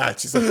the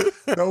match. He's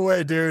like, no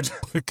way, dude.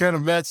 What kind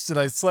of match did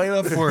I sign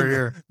up for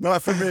here?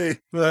 Not for me.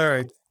 All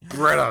right,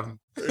 Bret him.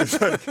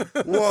 It's like,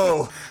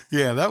 whoa.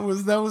 Yeah, that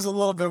was a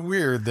little bit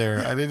weird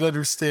there. I didn't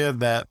understand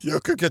that.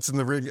 Yoko gets in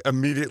the ring,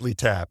 immediately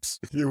taps.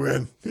 You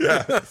win.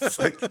 Yeah. It's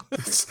like,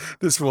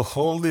 this will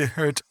only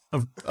hurt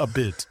a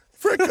bit.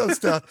 Bret goes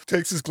down,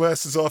 takes his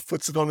glasses off,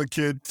 puts it on the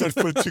kid, starts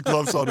putting 2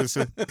 gloves on his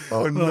head.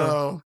 Oh,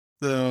 no.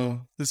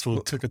 No, this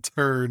one took a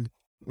turn.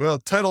 Well,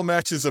 title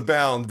matches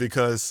abound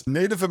because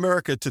Native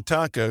America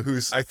Tatanka,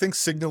 who's, I think,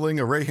 signaling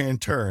a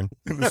right-hand turn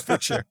in this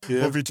picture,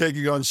 will be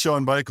taking on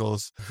Shawn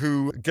Michaels,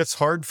 who gets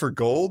hard for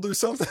gold or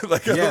something.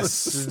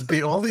 Yes,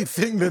 the only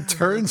thing that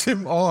turns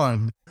him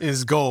on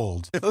is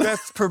gold. If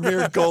that's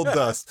premiered Gold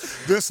Dust,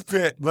 this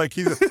bit,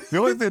 the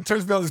only thing that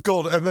turns me on is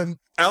gold. And then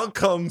out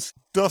comes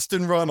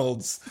Dustin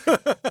Runnels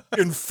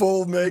in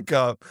full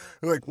makeup.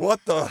 Like,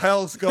 what the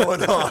hell's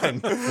going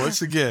on?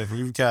 Once again,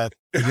 we've got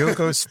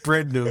Yoko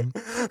spreading him.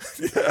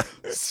 Yeah.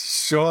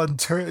 Shawn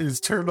is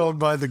turned on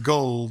by the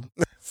gold.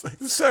 It's like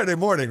Saturday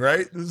morning,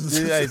 right?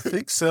 Yeah, I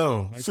think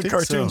so. It's a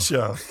cartoon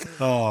show.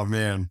 Oh,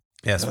 man.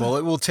 Yes, well,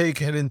 it will take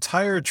an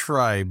entire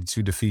tribe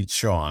to defeat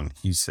Shawn,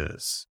 he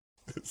says.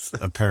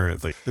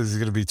 Apparently. This is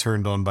going to be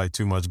turned on by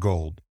too much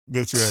gold.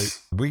 That's right.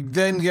 We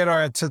then get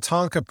our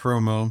Tatanka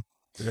promo.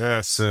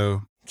 Yeah.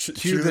 So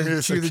cue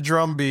the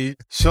drum beat.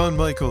 Shawn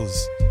Michaels,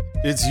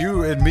 it's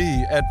you and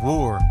me at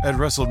war at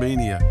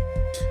WrestleMania.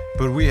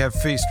 But we have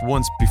faced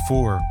once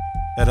before,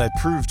 and I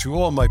proved to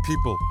all my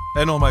people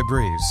and all my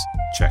braves.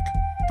 Check.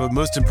 But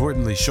most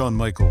importantly, Shawn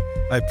Michael,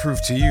 I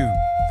proved to you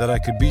that I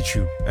could beat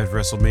you at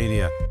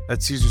WrestleMania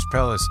at Caesar's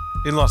Palace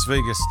in Las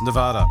Vegas,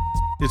 Nevada.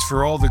 It's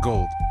for all the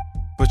gold.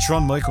 But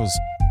Shawn Michaels,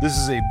 this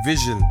is a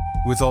vision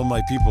with all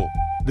my people.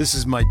 This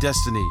is my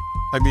destiny.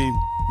 I mean,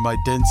 my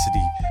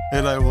density.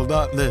 And I will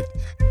not let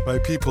my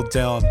people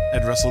down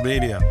at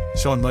WrestleMania.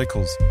 Shawn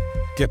Michaels,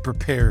 get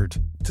prepared.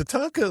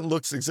 Tatanka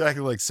looks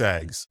exactly like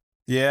Sags.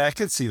 Yeah, I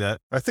could see that.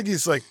 I think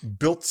he's like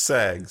built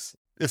Sags.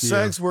 If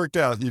Sags worked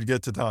out, you'd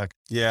get Tatanka.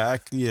 Yeah,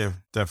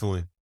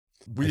 definitely.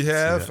 We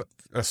have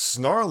a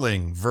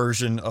snarling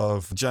version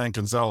of Giant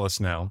Gonzalez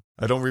now.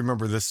 I don't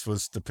remember this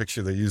was the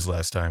picture they used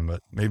last time,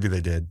 but maybe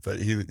they did.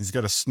 But he's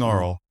got a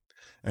snarl,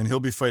 and he'll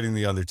be fighting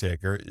The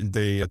Undertaker.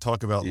 They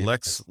talk about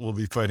Lex will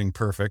be fighting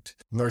Perfect.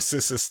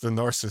 Narcissus the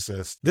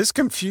Narcissist. This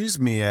confused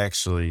me,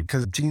 actually,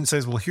 because Gene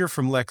says we'll hear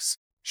from Lex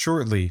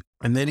shortly,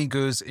 and then he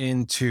goes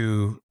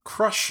into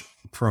Crush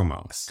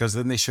promos. Because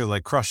then they show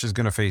like Crush is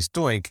going to face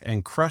Doink,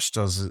 and Crush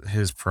does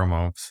his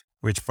promo,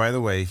 which, by the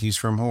way, he's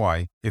from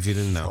Hawaii, if you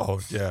didn't know. Oh,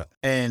 yeah.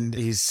 And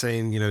he's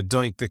saying,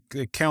 Doink,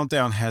 the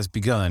countdown has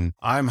begun.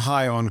 I'm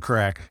high on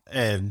crack.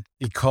 And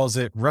he calls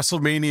it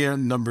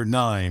WrestleMania number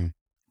 9.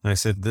 And I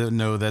said,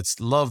 no, that's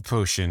Love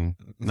Potion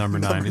number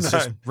 9. It's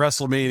just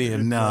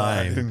WrestleMania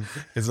 9.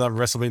 It's not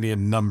WrestleMania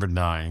number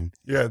 9.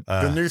 Yeah,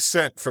 the new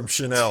scent from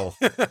Chanel.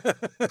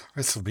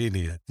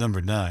 WrestleMania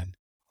number 9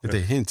 with a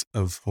hint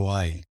of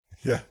Hawaii.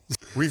 Yeah,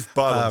 we've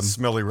bought a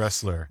smelly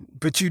wrestler.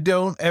 But you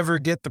don't ever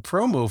get the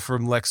promo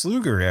from Lex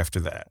Luger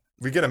after that.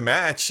 We get a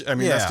match. I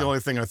mean, that's the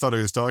only thing I thought he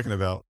was talking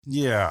about.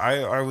 Yeah,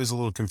 I was a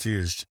little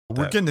confused.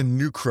 We're getting a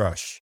new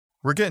Crush.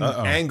 We're getting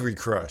angry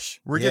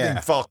Crush. We're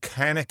getting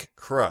volcanic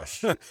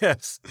Crush.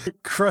 Yes,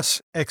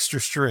 Crush extra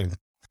strength.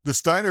 The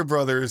Steiner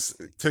brothers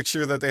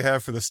picture that they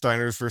have for the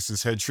Steiners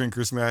versus Head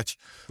Shrinkers match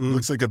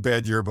looks like a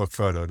bad yearbook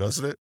photo,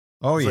 doesn't it?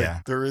 Oh, It's yeah.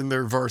 like they're in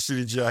their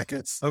varsity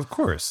jackets. Of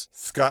course.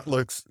 Scott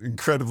looks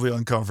incredibly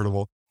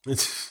uncomfortable.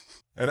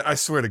 And I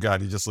swear to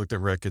God, he just looked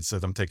at Rick and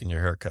said, I'm taking your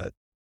haircut.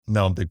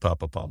 No, I'm Big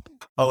Papa Pump.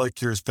 I like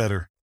yours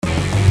better.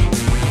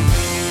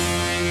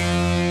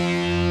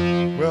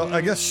 Well,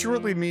 I guess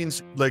shortly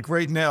means like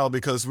right now,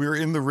 because we're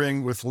in the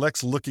ring with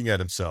Lex looking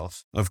at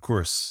himself. Of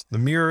course. The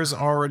mirror is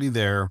already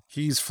there.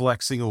 He's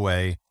flexing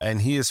away,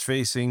 and he is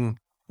facing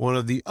one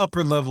of the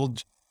upper level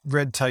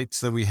red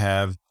tights that we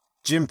have,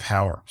 Jim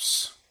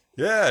Powers.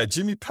 Yeah,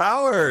 Jimmy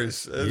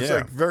Powers. It's Yeah.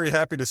 like very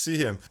happy to see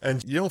him.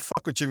 And you don't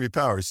fuck with Jimmy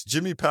Powers.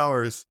 Jimmy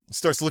Powers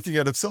starts looking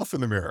at himself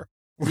in the mirror.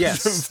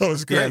 Yes. That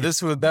was great.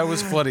 Yeah, that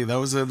was funny. That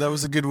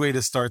was a good way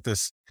to start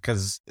this,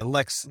 because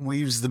Lex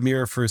leaves the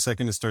mirror for a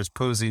second and starts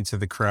posing to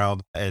the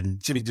crowd,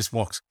 and Jimmy just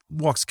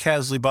walks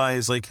casually by.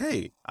 He's like,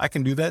 "Hey, I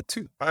can do that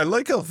too." I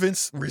like how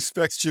Vince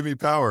respects Jimmy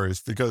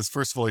Powers because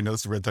first of all, he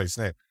knows the red tight's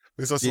name.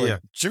 He's also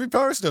like, Jimmy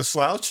Powers no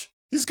slouch.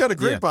 He's got a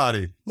great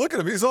body. Look at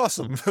him. He's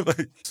awesome.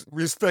 Like,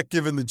 respect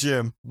given the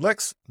Jim.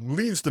 Lex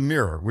leaves the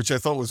mirror, which I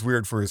thought was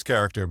weird for his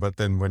character. But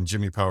then when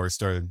Jimmy Powers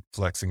started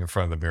flexing in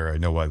front of the mirror, I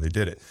know why they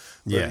did it.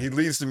 But he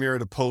leaves the mirror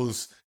to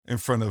pose in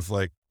front of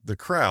like the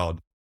crowd.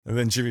 And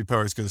then Jimmy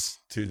Powers goes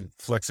to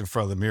flex in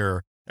front of the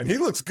mirror. And he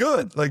looks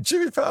good. Like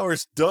Jimmy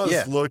Powers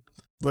does look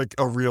like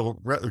a real,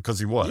 because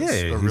he was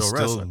a real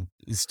wrestler.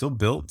 He's still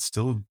built,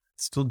 still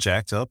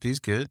jacked up. He's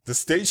good. The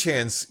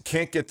stagehands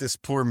can't get this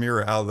poor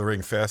mirror out of the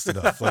ring fast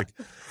enough. Like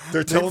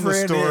they're telling the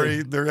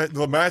story.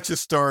 The match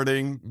is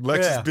starting.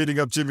 Lex is beating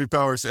up Jimmy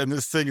Powers, and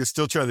this thing is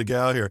still trying to get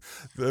out here.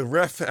 The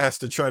ref has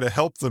to try to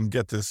help them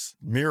get this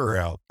mirror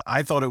out.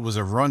 I thought it was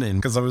a run-in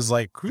because I was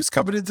like, who's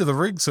coming into the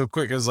ring so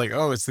quick? I was like,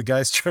 oh, it's the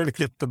guys trying to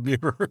get the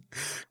mirror,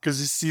 because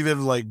you see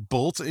them like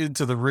bolt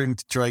into the ring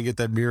to try and get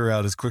that mirror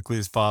out as quickly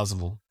as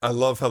possible. I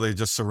love how they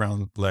just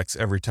surround Lex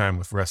every time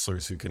with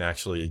wrestlers who can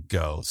actually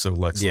go. So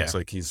Lex looks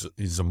like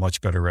he's a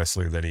much better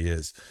wrestler than he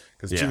is,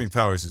 because Jimmy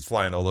Powers is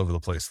flying all over the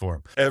place for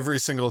him. Every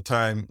single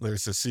time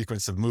there's a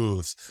sequence of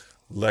moves,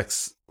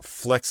 Lex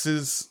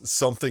flexes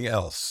something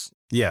else.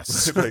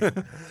 Yes. Like,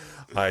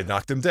 I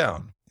knocked him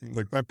down.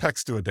 Like my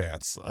pecs do a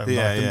dance. I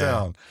knocked him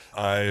down.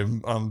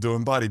 I'm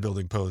doing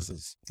bodybuilding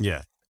poses.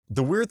 Yeah.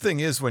 The weird thing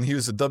is when he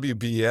was a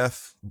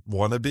WBF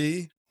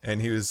wannabe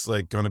and he was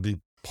like going to be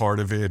part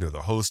of it or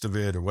the host of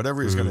it or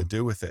whatever he's going to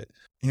do with it.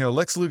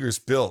 Lex Luger's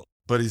built,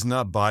 but he's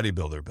not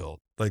bodybuilder built.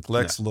 Like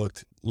Lex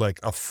looked like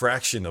a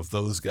fraction of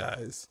those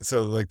guys.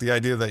 So like the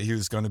idea that he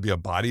was going to be a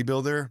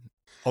bodybuilder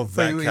of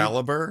that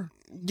caliber.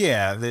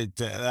 Yeah.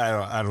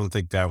 I don't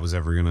think that was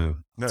ever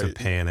going to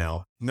pan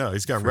out. No,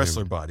 he's got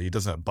wrestler body. He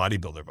doesn't have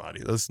bodybuilder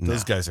body. Those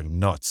guys are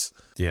nuts.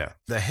 Yeah.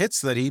 The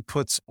hits that he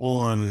puts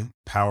on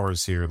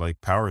Powers here,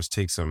 like Powers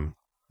takes them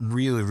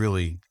really,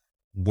 really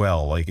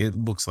well. Like it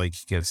looks like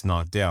he gets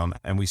knocked down.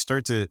 And we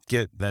start to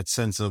get that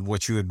sense of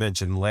what you had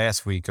mentioned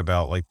last week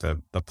about like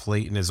the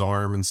plate in his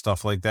arm and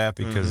stuff like that.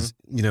 Because,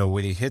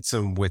 when he hits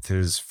him with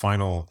his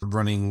final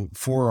running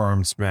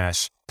forearm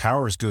smash,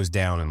 Powers goes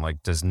down and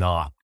like does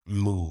not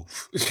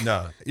move.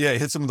 No. Yeah, he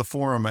hits him in the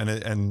forearm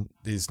and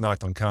he's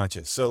knocked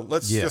unconscious. So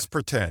let's just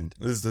pretend.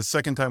 This is the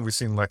second time we've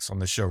seen Lex on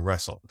the show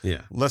wrestle.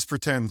 Yeah. Let's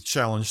pretend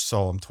Challenge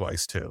saw him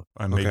twice too.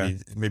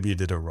 Maybe he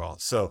did a Raw.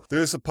 So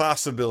there's a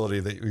possibility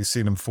that we've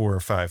seen him 4 or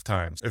 5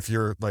 times. If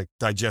you're like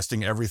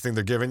digesting everything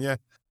they're giving you,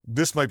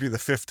 this might be the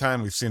 5th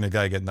time we've seen a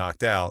guy get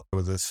knocked out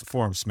with this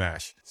forearm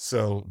smash.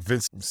 So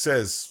Vince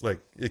says, like,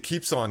 it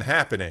keeps on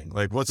happening.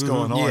 Like, what's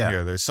going on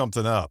here? There's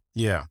something up.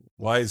 Yeah.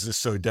 Why is this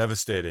so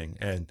devastating?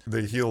 And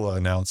the heel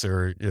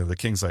announcer, the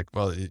King's like,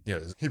 well,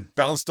 he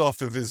bounced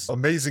off of his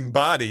amazing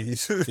body.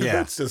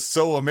 It's just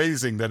so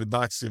amazing that it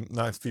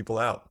knocks people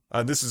out.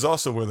 This is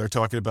also where they're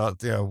talking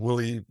about, will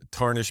he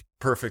tarnish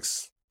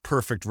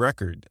perfect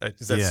record?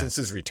 Is that since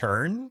his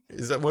return?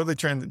 Is that what are they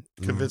trying to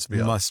convince me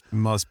of?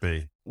 Must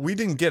be. We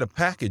didn't get a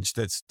package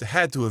that's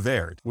had to have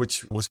aired,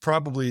 which was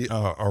probably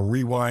a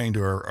rewind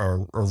or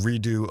a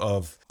redo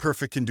of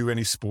Perfect Can Do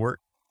Any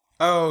Sport.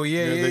 Oh,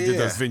 yeah, They did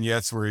those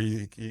vignettes where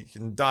he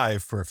can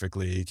dive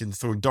perfectly. He can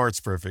throw darts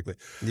perfectly.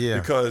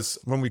 Yeah. Because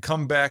when we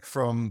come back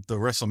from the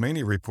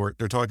WrestleMania report,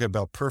 they're talking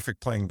about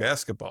Perfect playing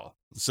basketball.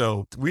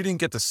 So we didn't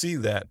get to see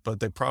that, but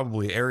they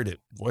probably aired it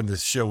when the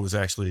show was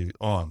actually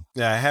on.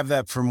 Yeah, I have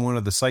that from one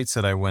of the sites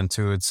that I went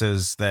to. It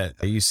says that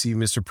you see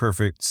Mr.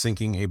 Perfect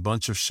sinking a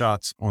bunch of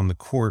shots on the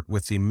court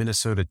with the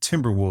Minnesota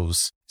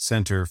Timberwolves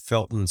center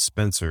Felton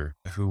Spencer,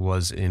 who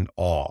was in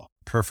awe.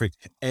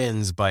 Perfect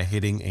ends by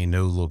hitting a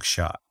no-look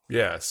shot.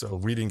 Yeah, so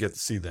we didn't get to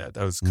see that.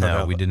 That was cut out.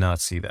 No, we did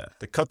not see that.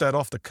 They cut that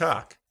off the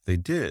cock. They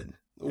did.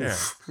 Yeah.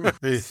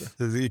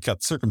 He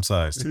got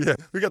circumcised. Yeah,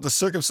 we got the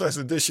circumcised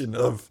edition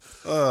of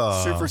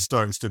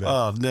Superstars today.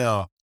 Oh,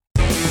 no.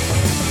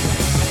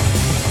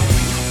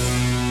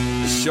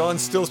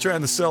 Sean's still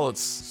trying to sell us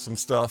some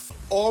stuff.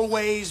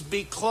 Always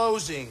be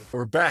closing.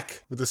 We're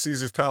back with the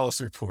Caesar's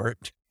Palace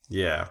report.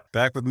 Yeah.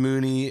 Back with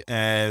Mooney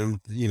and,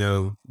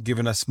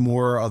 giving us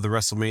more of the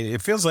WrestleMania.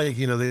 It feels like,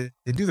 they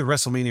do the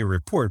WrestleMania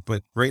report,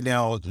 but right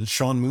now,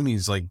 Sean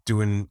Mooney's like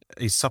doing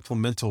a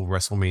supplemental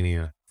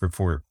WrestleMania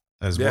report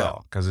as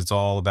well, because it's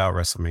all about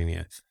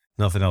WrestleMania.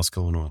 Nothing else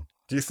going on.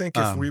 Do you think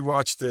if we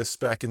watched this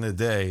back in the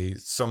day,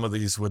 some of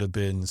these would have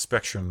been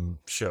Spectrum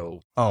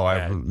show? Oh,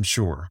 I'm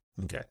sure.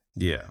 Okay.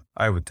 Yeah,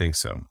 I would think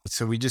so.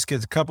 So we just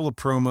get a couple of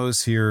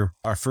promos here.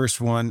 Our first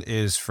one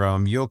is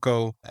from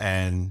Yoko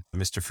and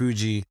Mr.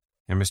 Fuji.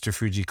 And Mr.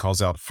 Fuji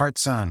calls out,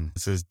 Heart-san.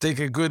 Says, take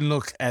a good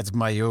look at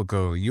my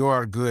Yoko. You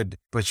are good,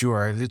 but you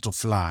are a little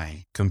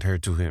fly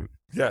compared to him.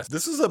 Yes,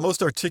 this is the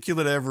most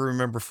articulate I ever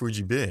remember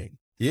Fuji being.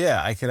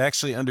 Yeah, I could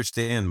actually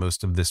understand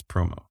most of this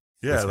promo.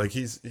 Yeah, like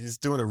he's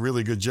doing a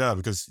really good job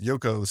because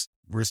Yoko's,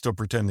 we're still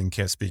pretending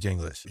can't speak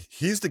English.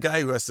 He's the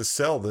guy who has to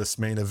sell this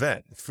main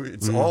event.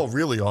 It's all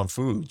really on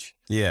Fuji.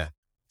 Yeah.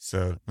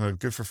 So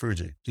good for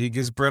Fuji. He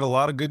gives Brett a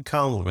lot of good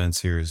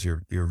compliments here.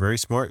 You're very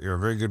smart. You're a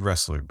very good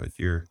wrestler, but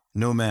you're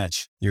no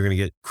match. You're going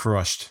to get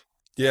crushed.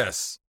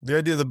 Yes. The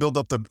idea to build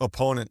up the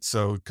opponent.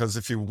 So, because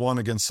if you won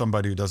against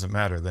somebody who doesn't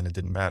matter, then it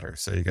didn't matter.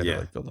 So you got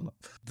to build them up.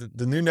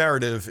 The new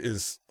narrative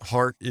is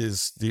Hart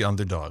is the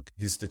underdog.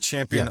 He's the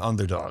champion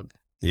underdog.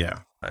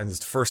 Yeah. And it's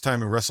the first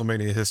time in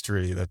WrestleMania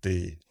history that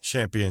the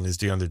champion is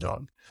the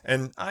underdog.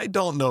 And I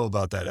don't know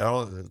about that.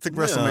 I think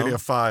WrestleMania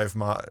 5,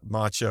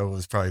 Macho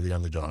was probably the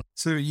underdog.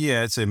 So,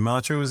 yeah, I'd say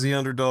Macho was the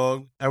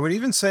underdog. I would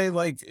even say,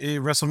 like,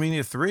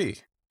 WrestleMania 3,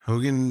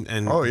 Hogan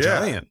and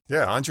Giant.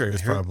 Yeah, Andre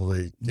was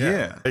probably,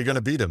 Yeah. You're going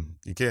to beat him.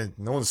 You can't,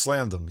 no one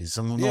slammed him. He's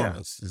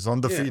enormous. He's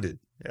undefeated.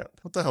 Yeah.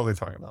 What the hell are they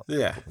talking about?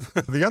 Yeah.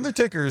 The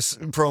Undertaker's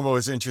promo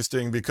is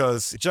interesting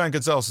because Giant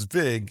Gonzalez is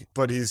big,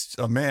 but he's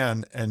a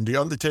man, and The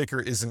Undertaker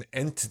is an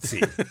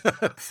entity.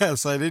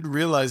 Yes, I didn't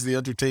realize The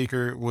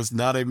Undertaker was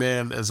not a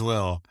man as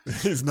well.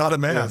 He's not a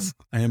man. Yes.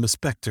 I am a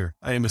specter.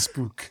 I am a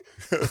spook.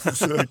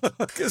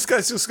 This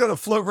guy's just going to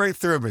float right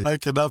through me. I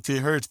cannot be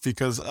hurt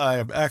because I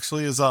am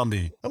actually a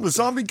zombie. I'm a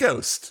zombie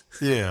ghost.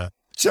 Yeah.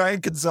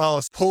 Giant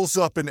Gonzalez pulls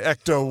up in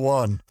Ecto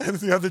 1. And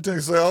the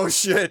Undertaker's like, oh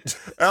shit.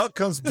 Out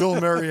comes Bill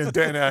Murray and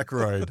Dan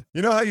Aykroyd.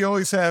 You know how you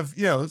always have,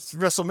 it's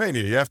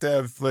WrestleMania. You have to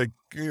have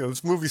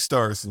it's movie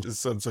stars and just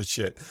some such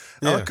shit.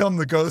 Yeah. Out come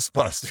the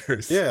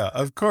Ghostbusters. Yeah,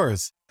 of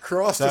course.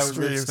 Cross the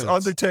streams.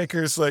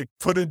 Undertaker's like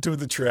put into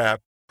the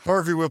trap.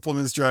 Harvey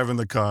Whippleman's driving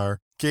the car.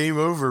 Game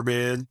over,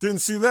 man. Didn't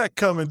see that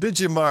coming, did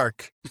you,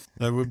 Mark?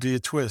 That would be a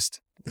twist.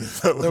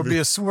 That would be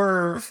a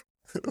swerve.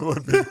 It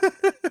would be.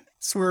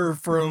 Swerve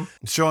from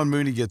Sean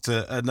Mooney gets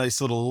a nice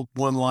little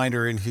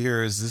one-liner in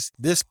here as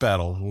this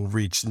battle will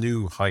reach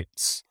new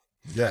heights.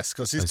 Yes,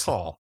 because he's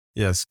tall.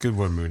 Yes, good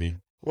one, Mooney.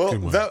 Well,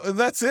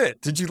 that's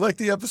it. Did you like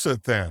the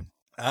episode, Than?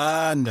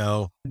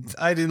 No,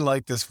 I didn't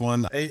like this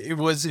one. It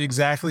was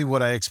exactly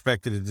what I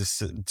expected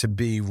it to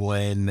be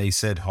when they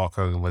said Hulk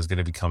Hogan was going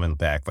to be coming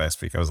back last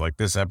week. I was like,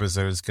 this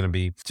episode is going to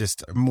be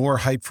just more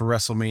hype for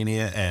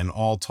WrestleMania and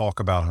all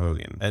talk about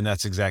Hogan. And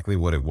that's exactly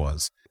what it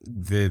was.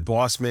 The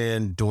Boss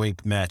Man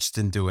Doink match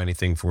didn't do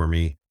anything for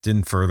me.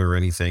 Didn't further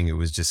anything. It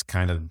was just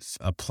kind of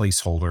a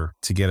placeholder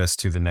to get us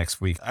to the next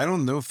week. I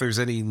don't know if there's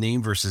any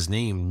name versus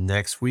name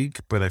next week,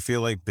 but I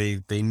feel like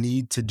they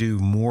need to do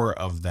more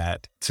of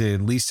that to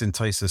at least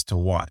entice us to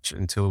watch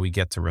until we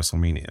get to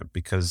WrestleMania,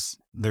 because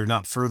they're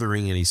not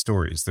furthering any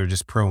stories. They're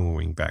just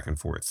promoing back and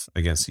forth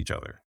against each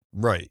other.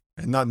 Right.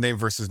 And not name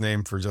versus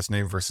name for just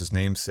name versus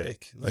name's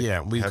sake. Like,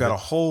 yeah, we've got a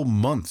whole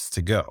month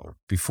to go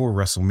before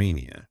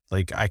WrestleMania.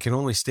 Like, I can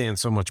only stand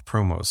so much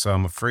promo, so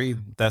I'm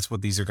afraid that's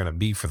what these are going to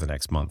be for the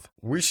next month.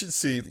 We should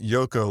see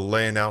Yoko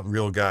laying out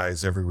real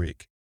guys every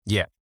week.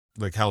 Yeah.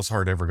 Like, how's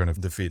Hart ever going to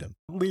defeat him?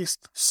 At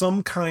least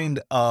some kind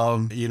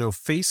of,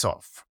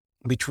 face-off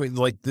between,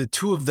 like, the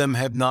two of them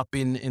have not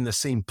been in the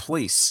same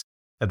place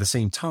at the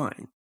same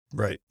time.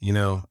 Right.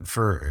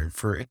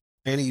 For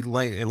any,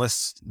 like,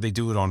 unless they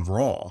do it on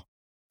Raw.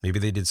 Maybe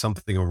they did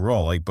something on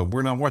Raw, but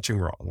we're not watching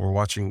Raw. We're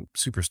watching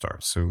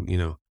Superstars. So,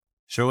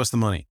 show us the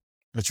money.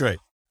 That's right.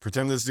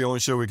 Pretend this is the only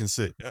show we can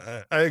see.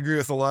 I agree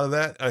with a lot of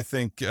that. I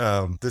think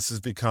this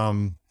has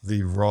become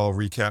the Raw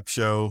recap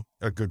show,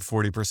 a good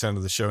 40%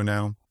 of the show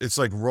now. It's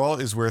like Raw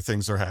is where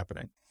things are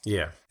happening.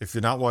 Yeah. If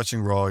you're not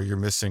watching Raw, you're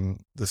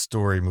missing the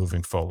story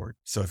moving forward.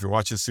 So if you're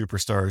watching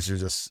Superstars,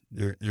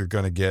 you're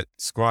going to get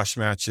squash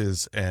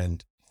matches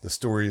and the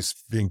story's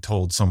being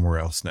told somewhere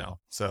else now.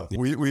 So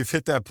we've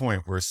hit that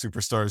point where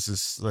Superstars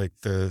is like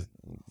the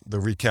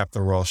recap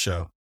the Raw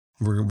show.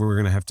 We're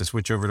going to have to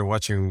switch over to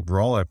watching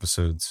Raw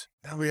episodes.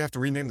 Now we have to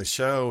rename the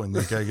show and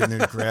we got to get a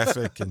new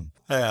graphic. And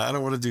yeah, I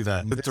don't want to do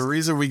that. But the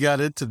reason we got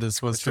into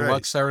this was to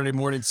watch Saturday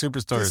Morning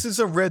Superstars. This is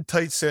a red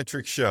tight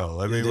centric show.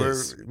 I mean,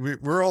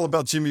 we're all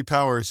about Jimmy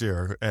Powers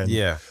here. And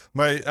yeah,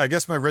 I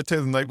guess my red tight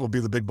of the night will be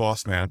the Big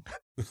Boss Man.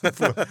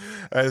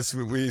 As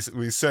we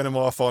sent him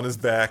off on his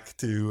back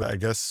to, I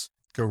guess,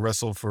 go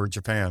wrestle for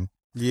Japan.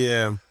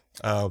 Yeah.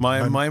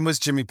 Mine was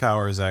Jimmy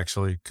Powers,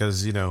 actually,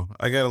 because, you know,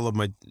 I got to love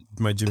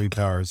my Jimmy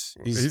Powers.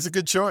 He's a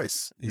good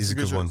choice. He's a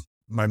good one.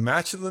 My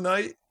match of the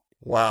night?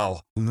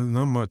 Wow.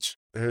 Not much.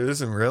 It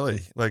isn't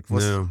really. Like,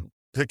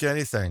 pick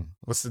anything.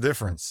 What's the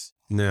difference?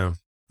 No.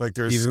 Like,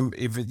 there's...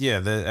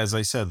 Even as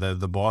I said,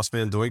 the Boss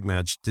Van Doig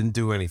match didn't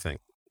do anything.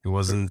 It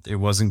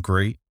wasn't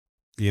great,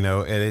 you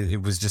know, and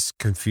it was just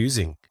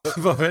confusing.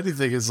 Above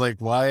anything, it's like,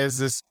 why is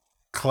this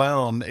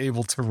clown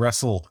able to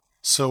wrestle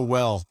so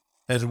well?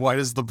 And why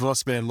does the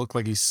Boss Man look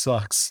like he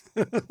sucks?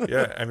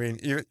 Yeah, I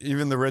mean,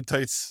 even the Red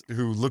Tights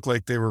who looked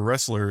like they were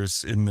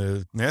wrestlers in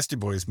the Nasty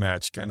Boys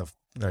match kind of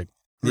like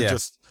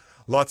just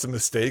lots of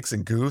mistakes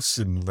and goofs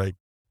and like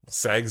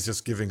Sags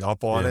just giving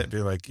up on it. Be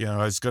like, you know,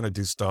 I was going to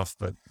do stuff,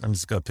 but I'm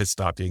just going to pit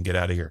stop you and get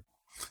out of here.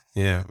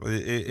 Yeah.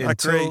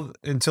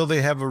 Until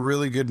they have a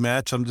really good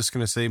match, I'm just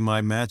going to say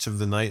my match of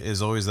the night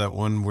is always that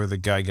one where the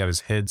guy got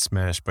his head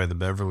smashed by the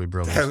Beverly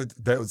Brothers.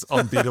 That was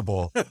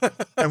unbeatable.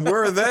 And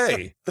where are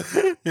they?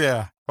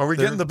 Yeah. Are we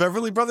getting the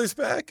Beverly Brothers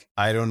back?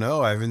 I don't know.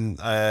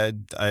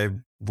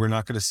 We're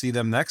not going to see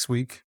them next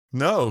week.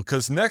 No,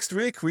 because next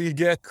week we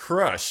get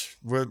Crush,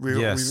 what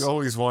we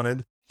always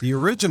wanted. The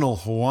original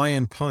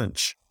Hawaiian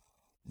Punch.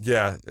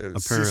 Yeah,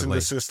 cease and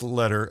desist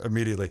letter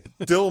immediately.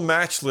 Still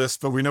matchless,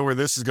 but we know where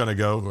this is going to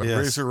go. Yes.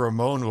 Razor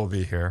Ramon will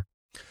be here.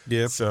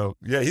 Yeah. So,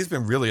 yeah, he's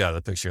been really out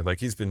of the picture. Like,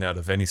 he's been out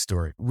of any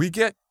story. We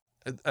get,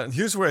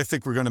 here's where I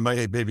think we're going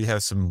to maybe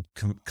have some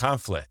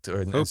conflict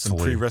or some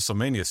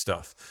pre-WrestleMania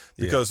stuff.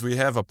 Because we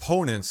have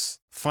opponents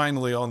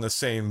finally on the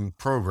same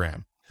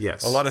program.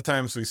 Yes. A lot of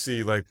times we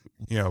see, like,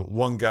 you know,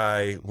 one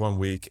guy one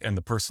week and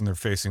the person they're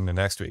facing the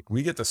next week.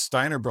 We get the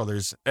Steiner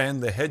brothers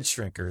and the Head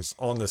Shrinkers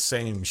on the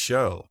same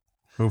show.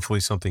 Hopefully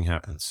something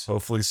happens.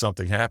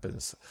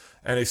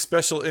 And a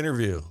special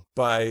interview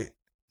by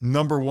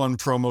 #1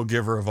 promo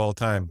giver of all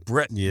time,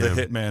 Bret the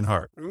Hitman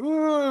Hart.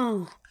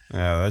 Ooh.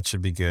 Yeah, that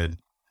should be good.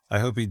 I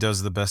hope he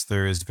does the best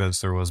there is,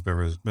 best there was,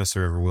 best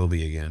there ever will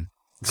be again.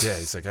 Yeah,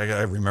 he's like, I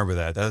got to remember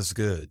that. That was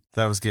good.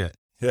 That was good.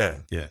 Yeah.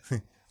 Yeah.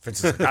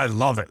 Vince is like, I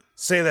love it.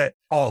 Say that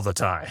all the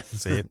time.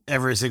 Say it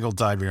every single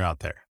time you're out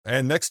there.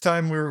 And next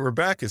time we're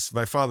back is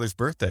my father's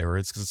birthday, or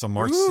it's a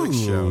March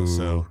 6th show.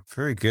 So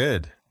very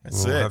good.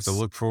 We'll have to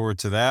look forward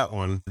to that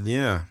one.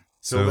 Yeah.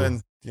 So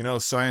then, you know,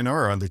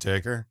 sayonara,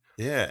 Undertaker.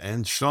 Yeah,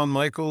 and Shawn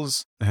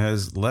Michaels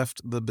has left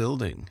the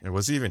building.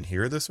 Was he even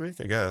here this week?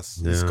 I guess.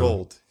 No. He's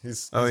gold.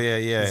 He's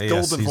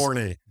gold and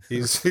horny.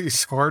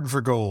 He's hard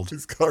for gold.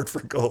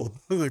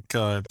 Oh,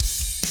 God.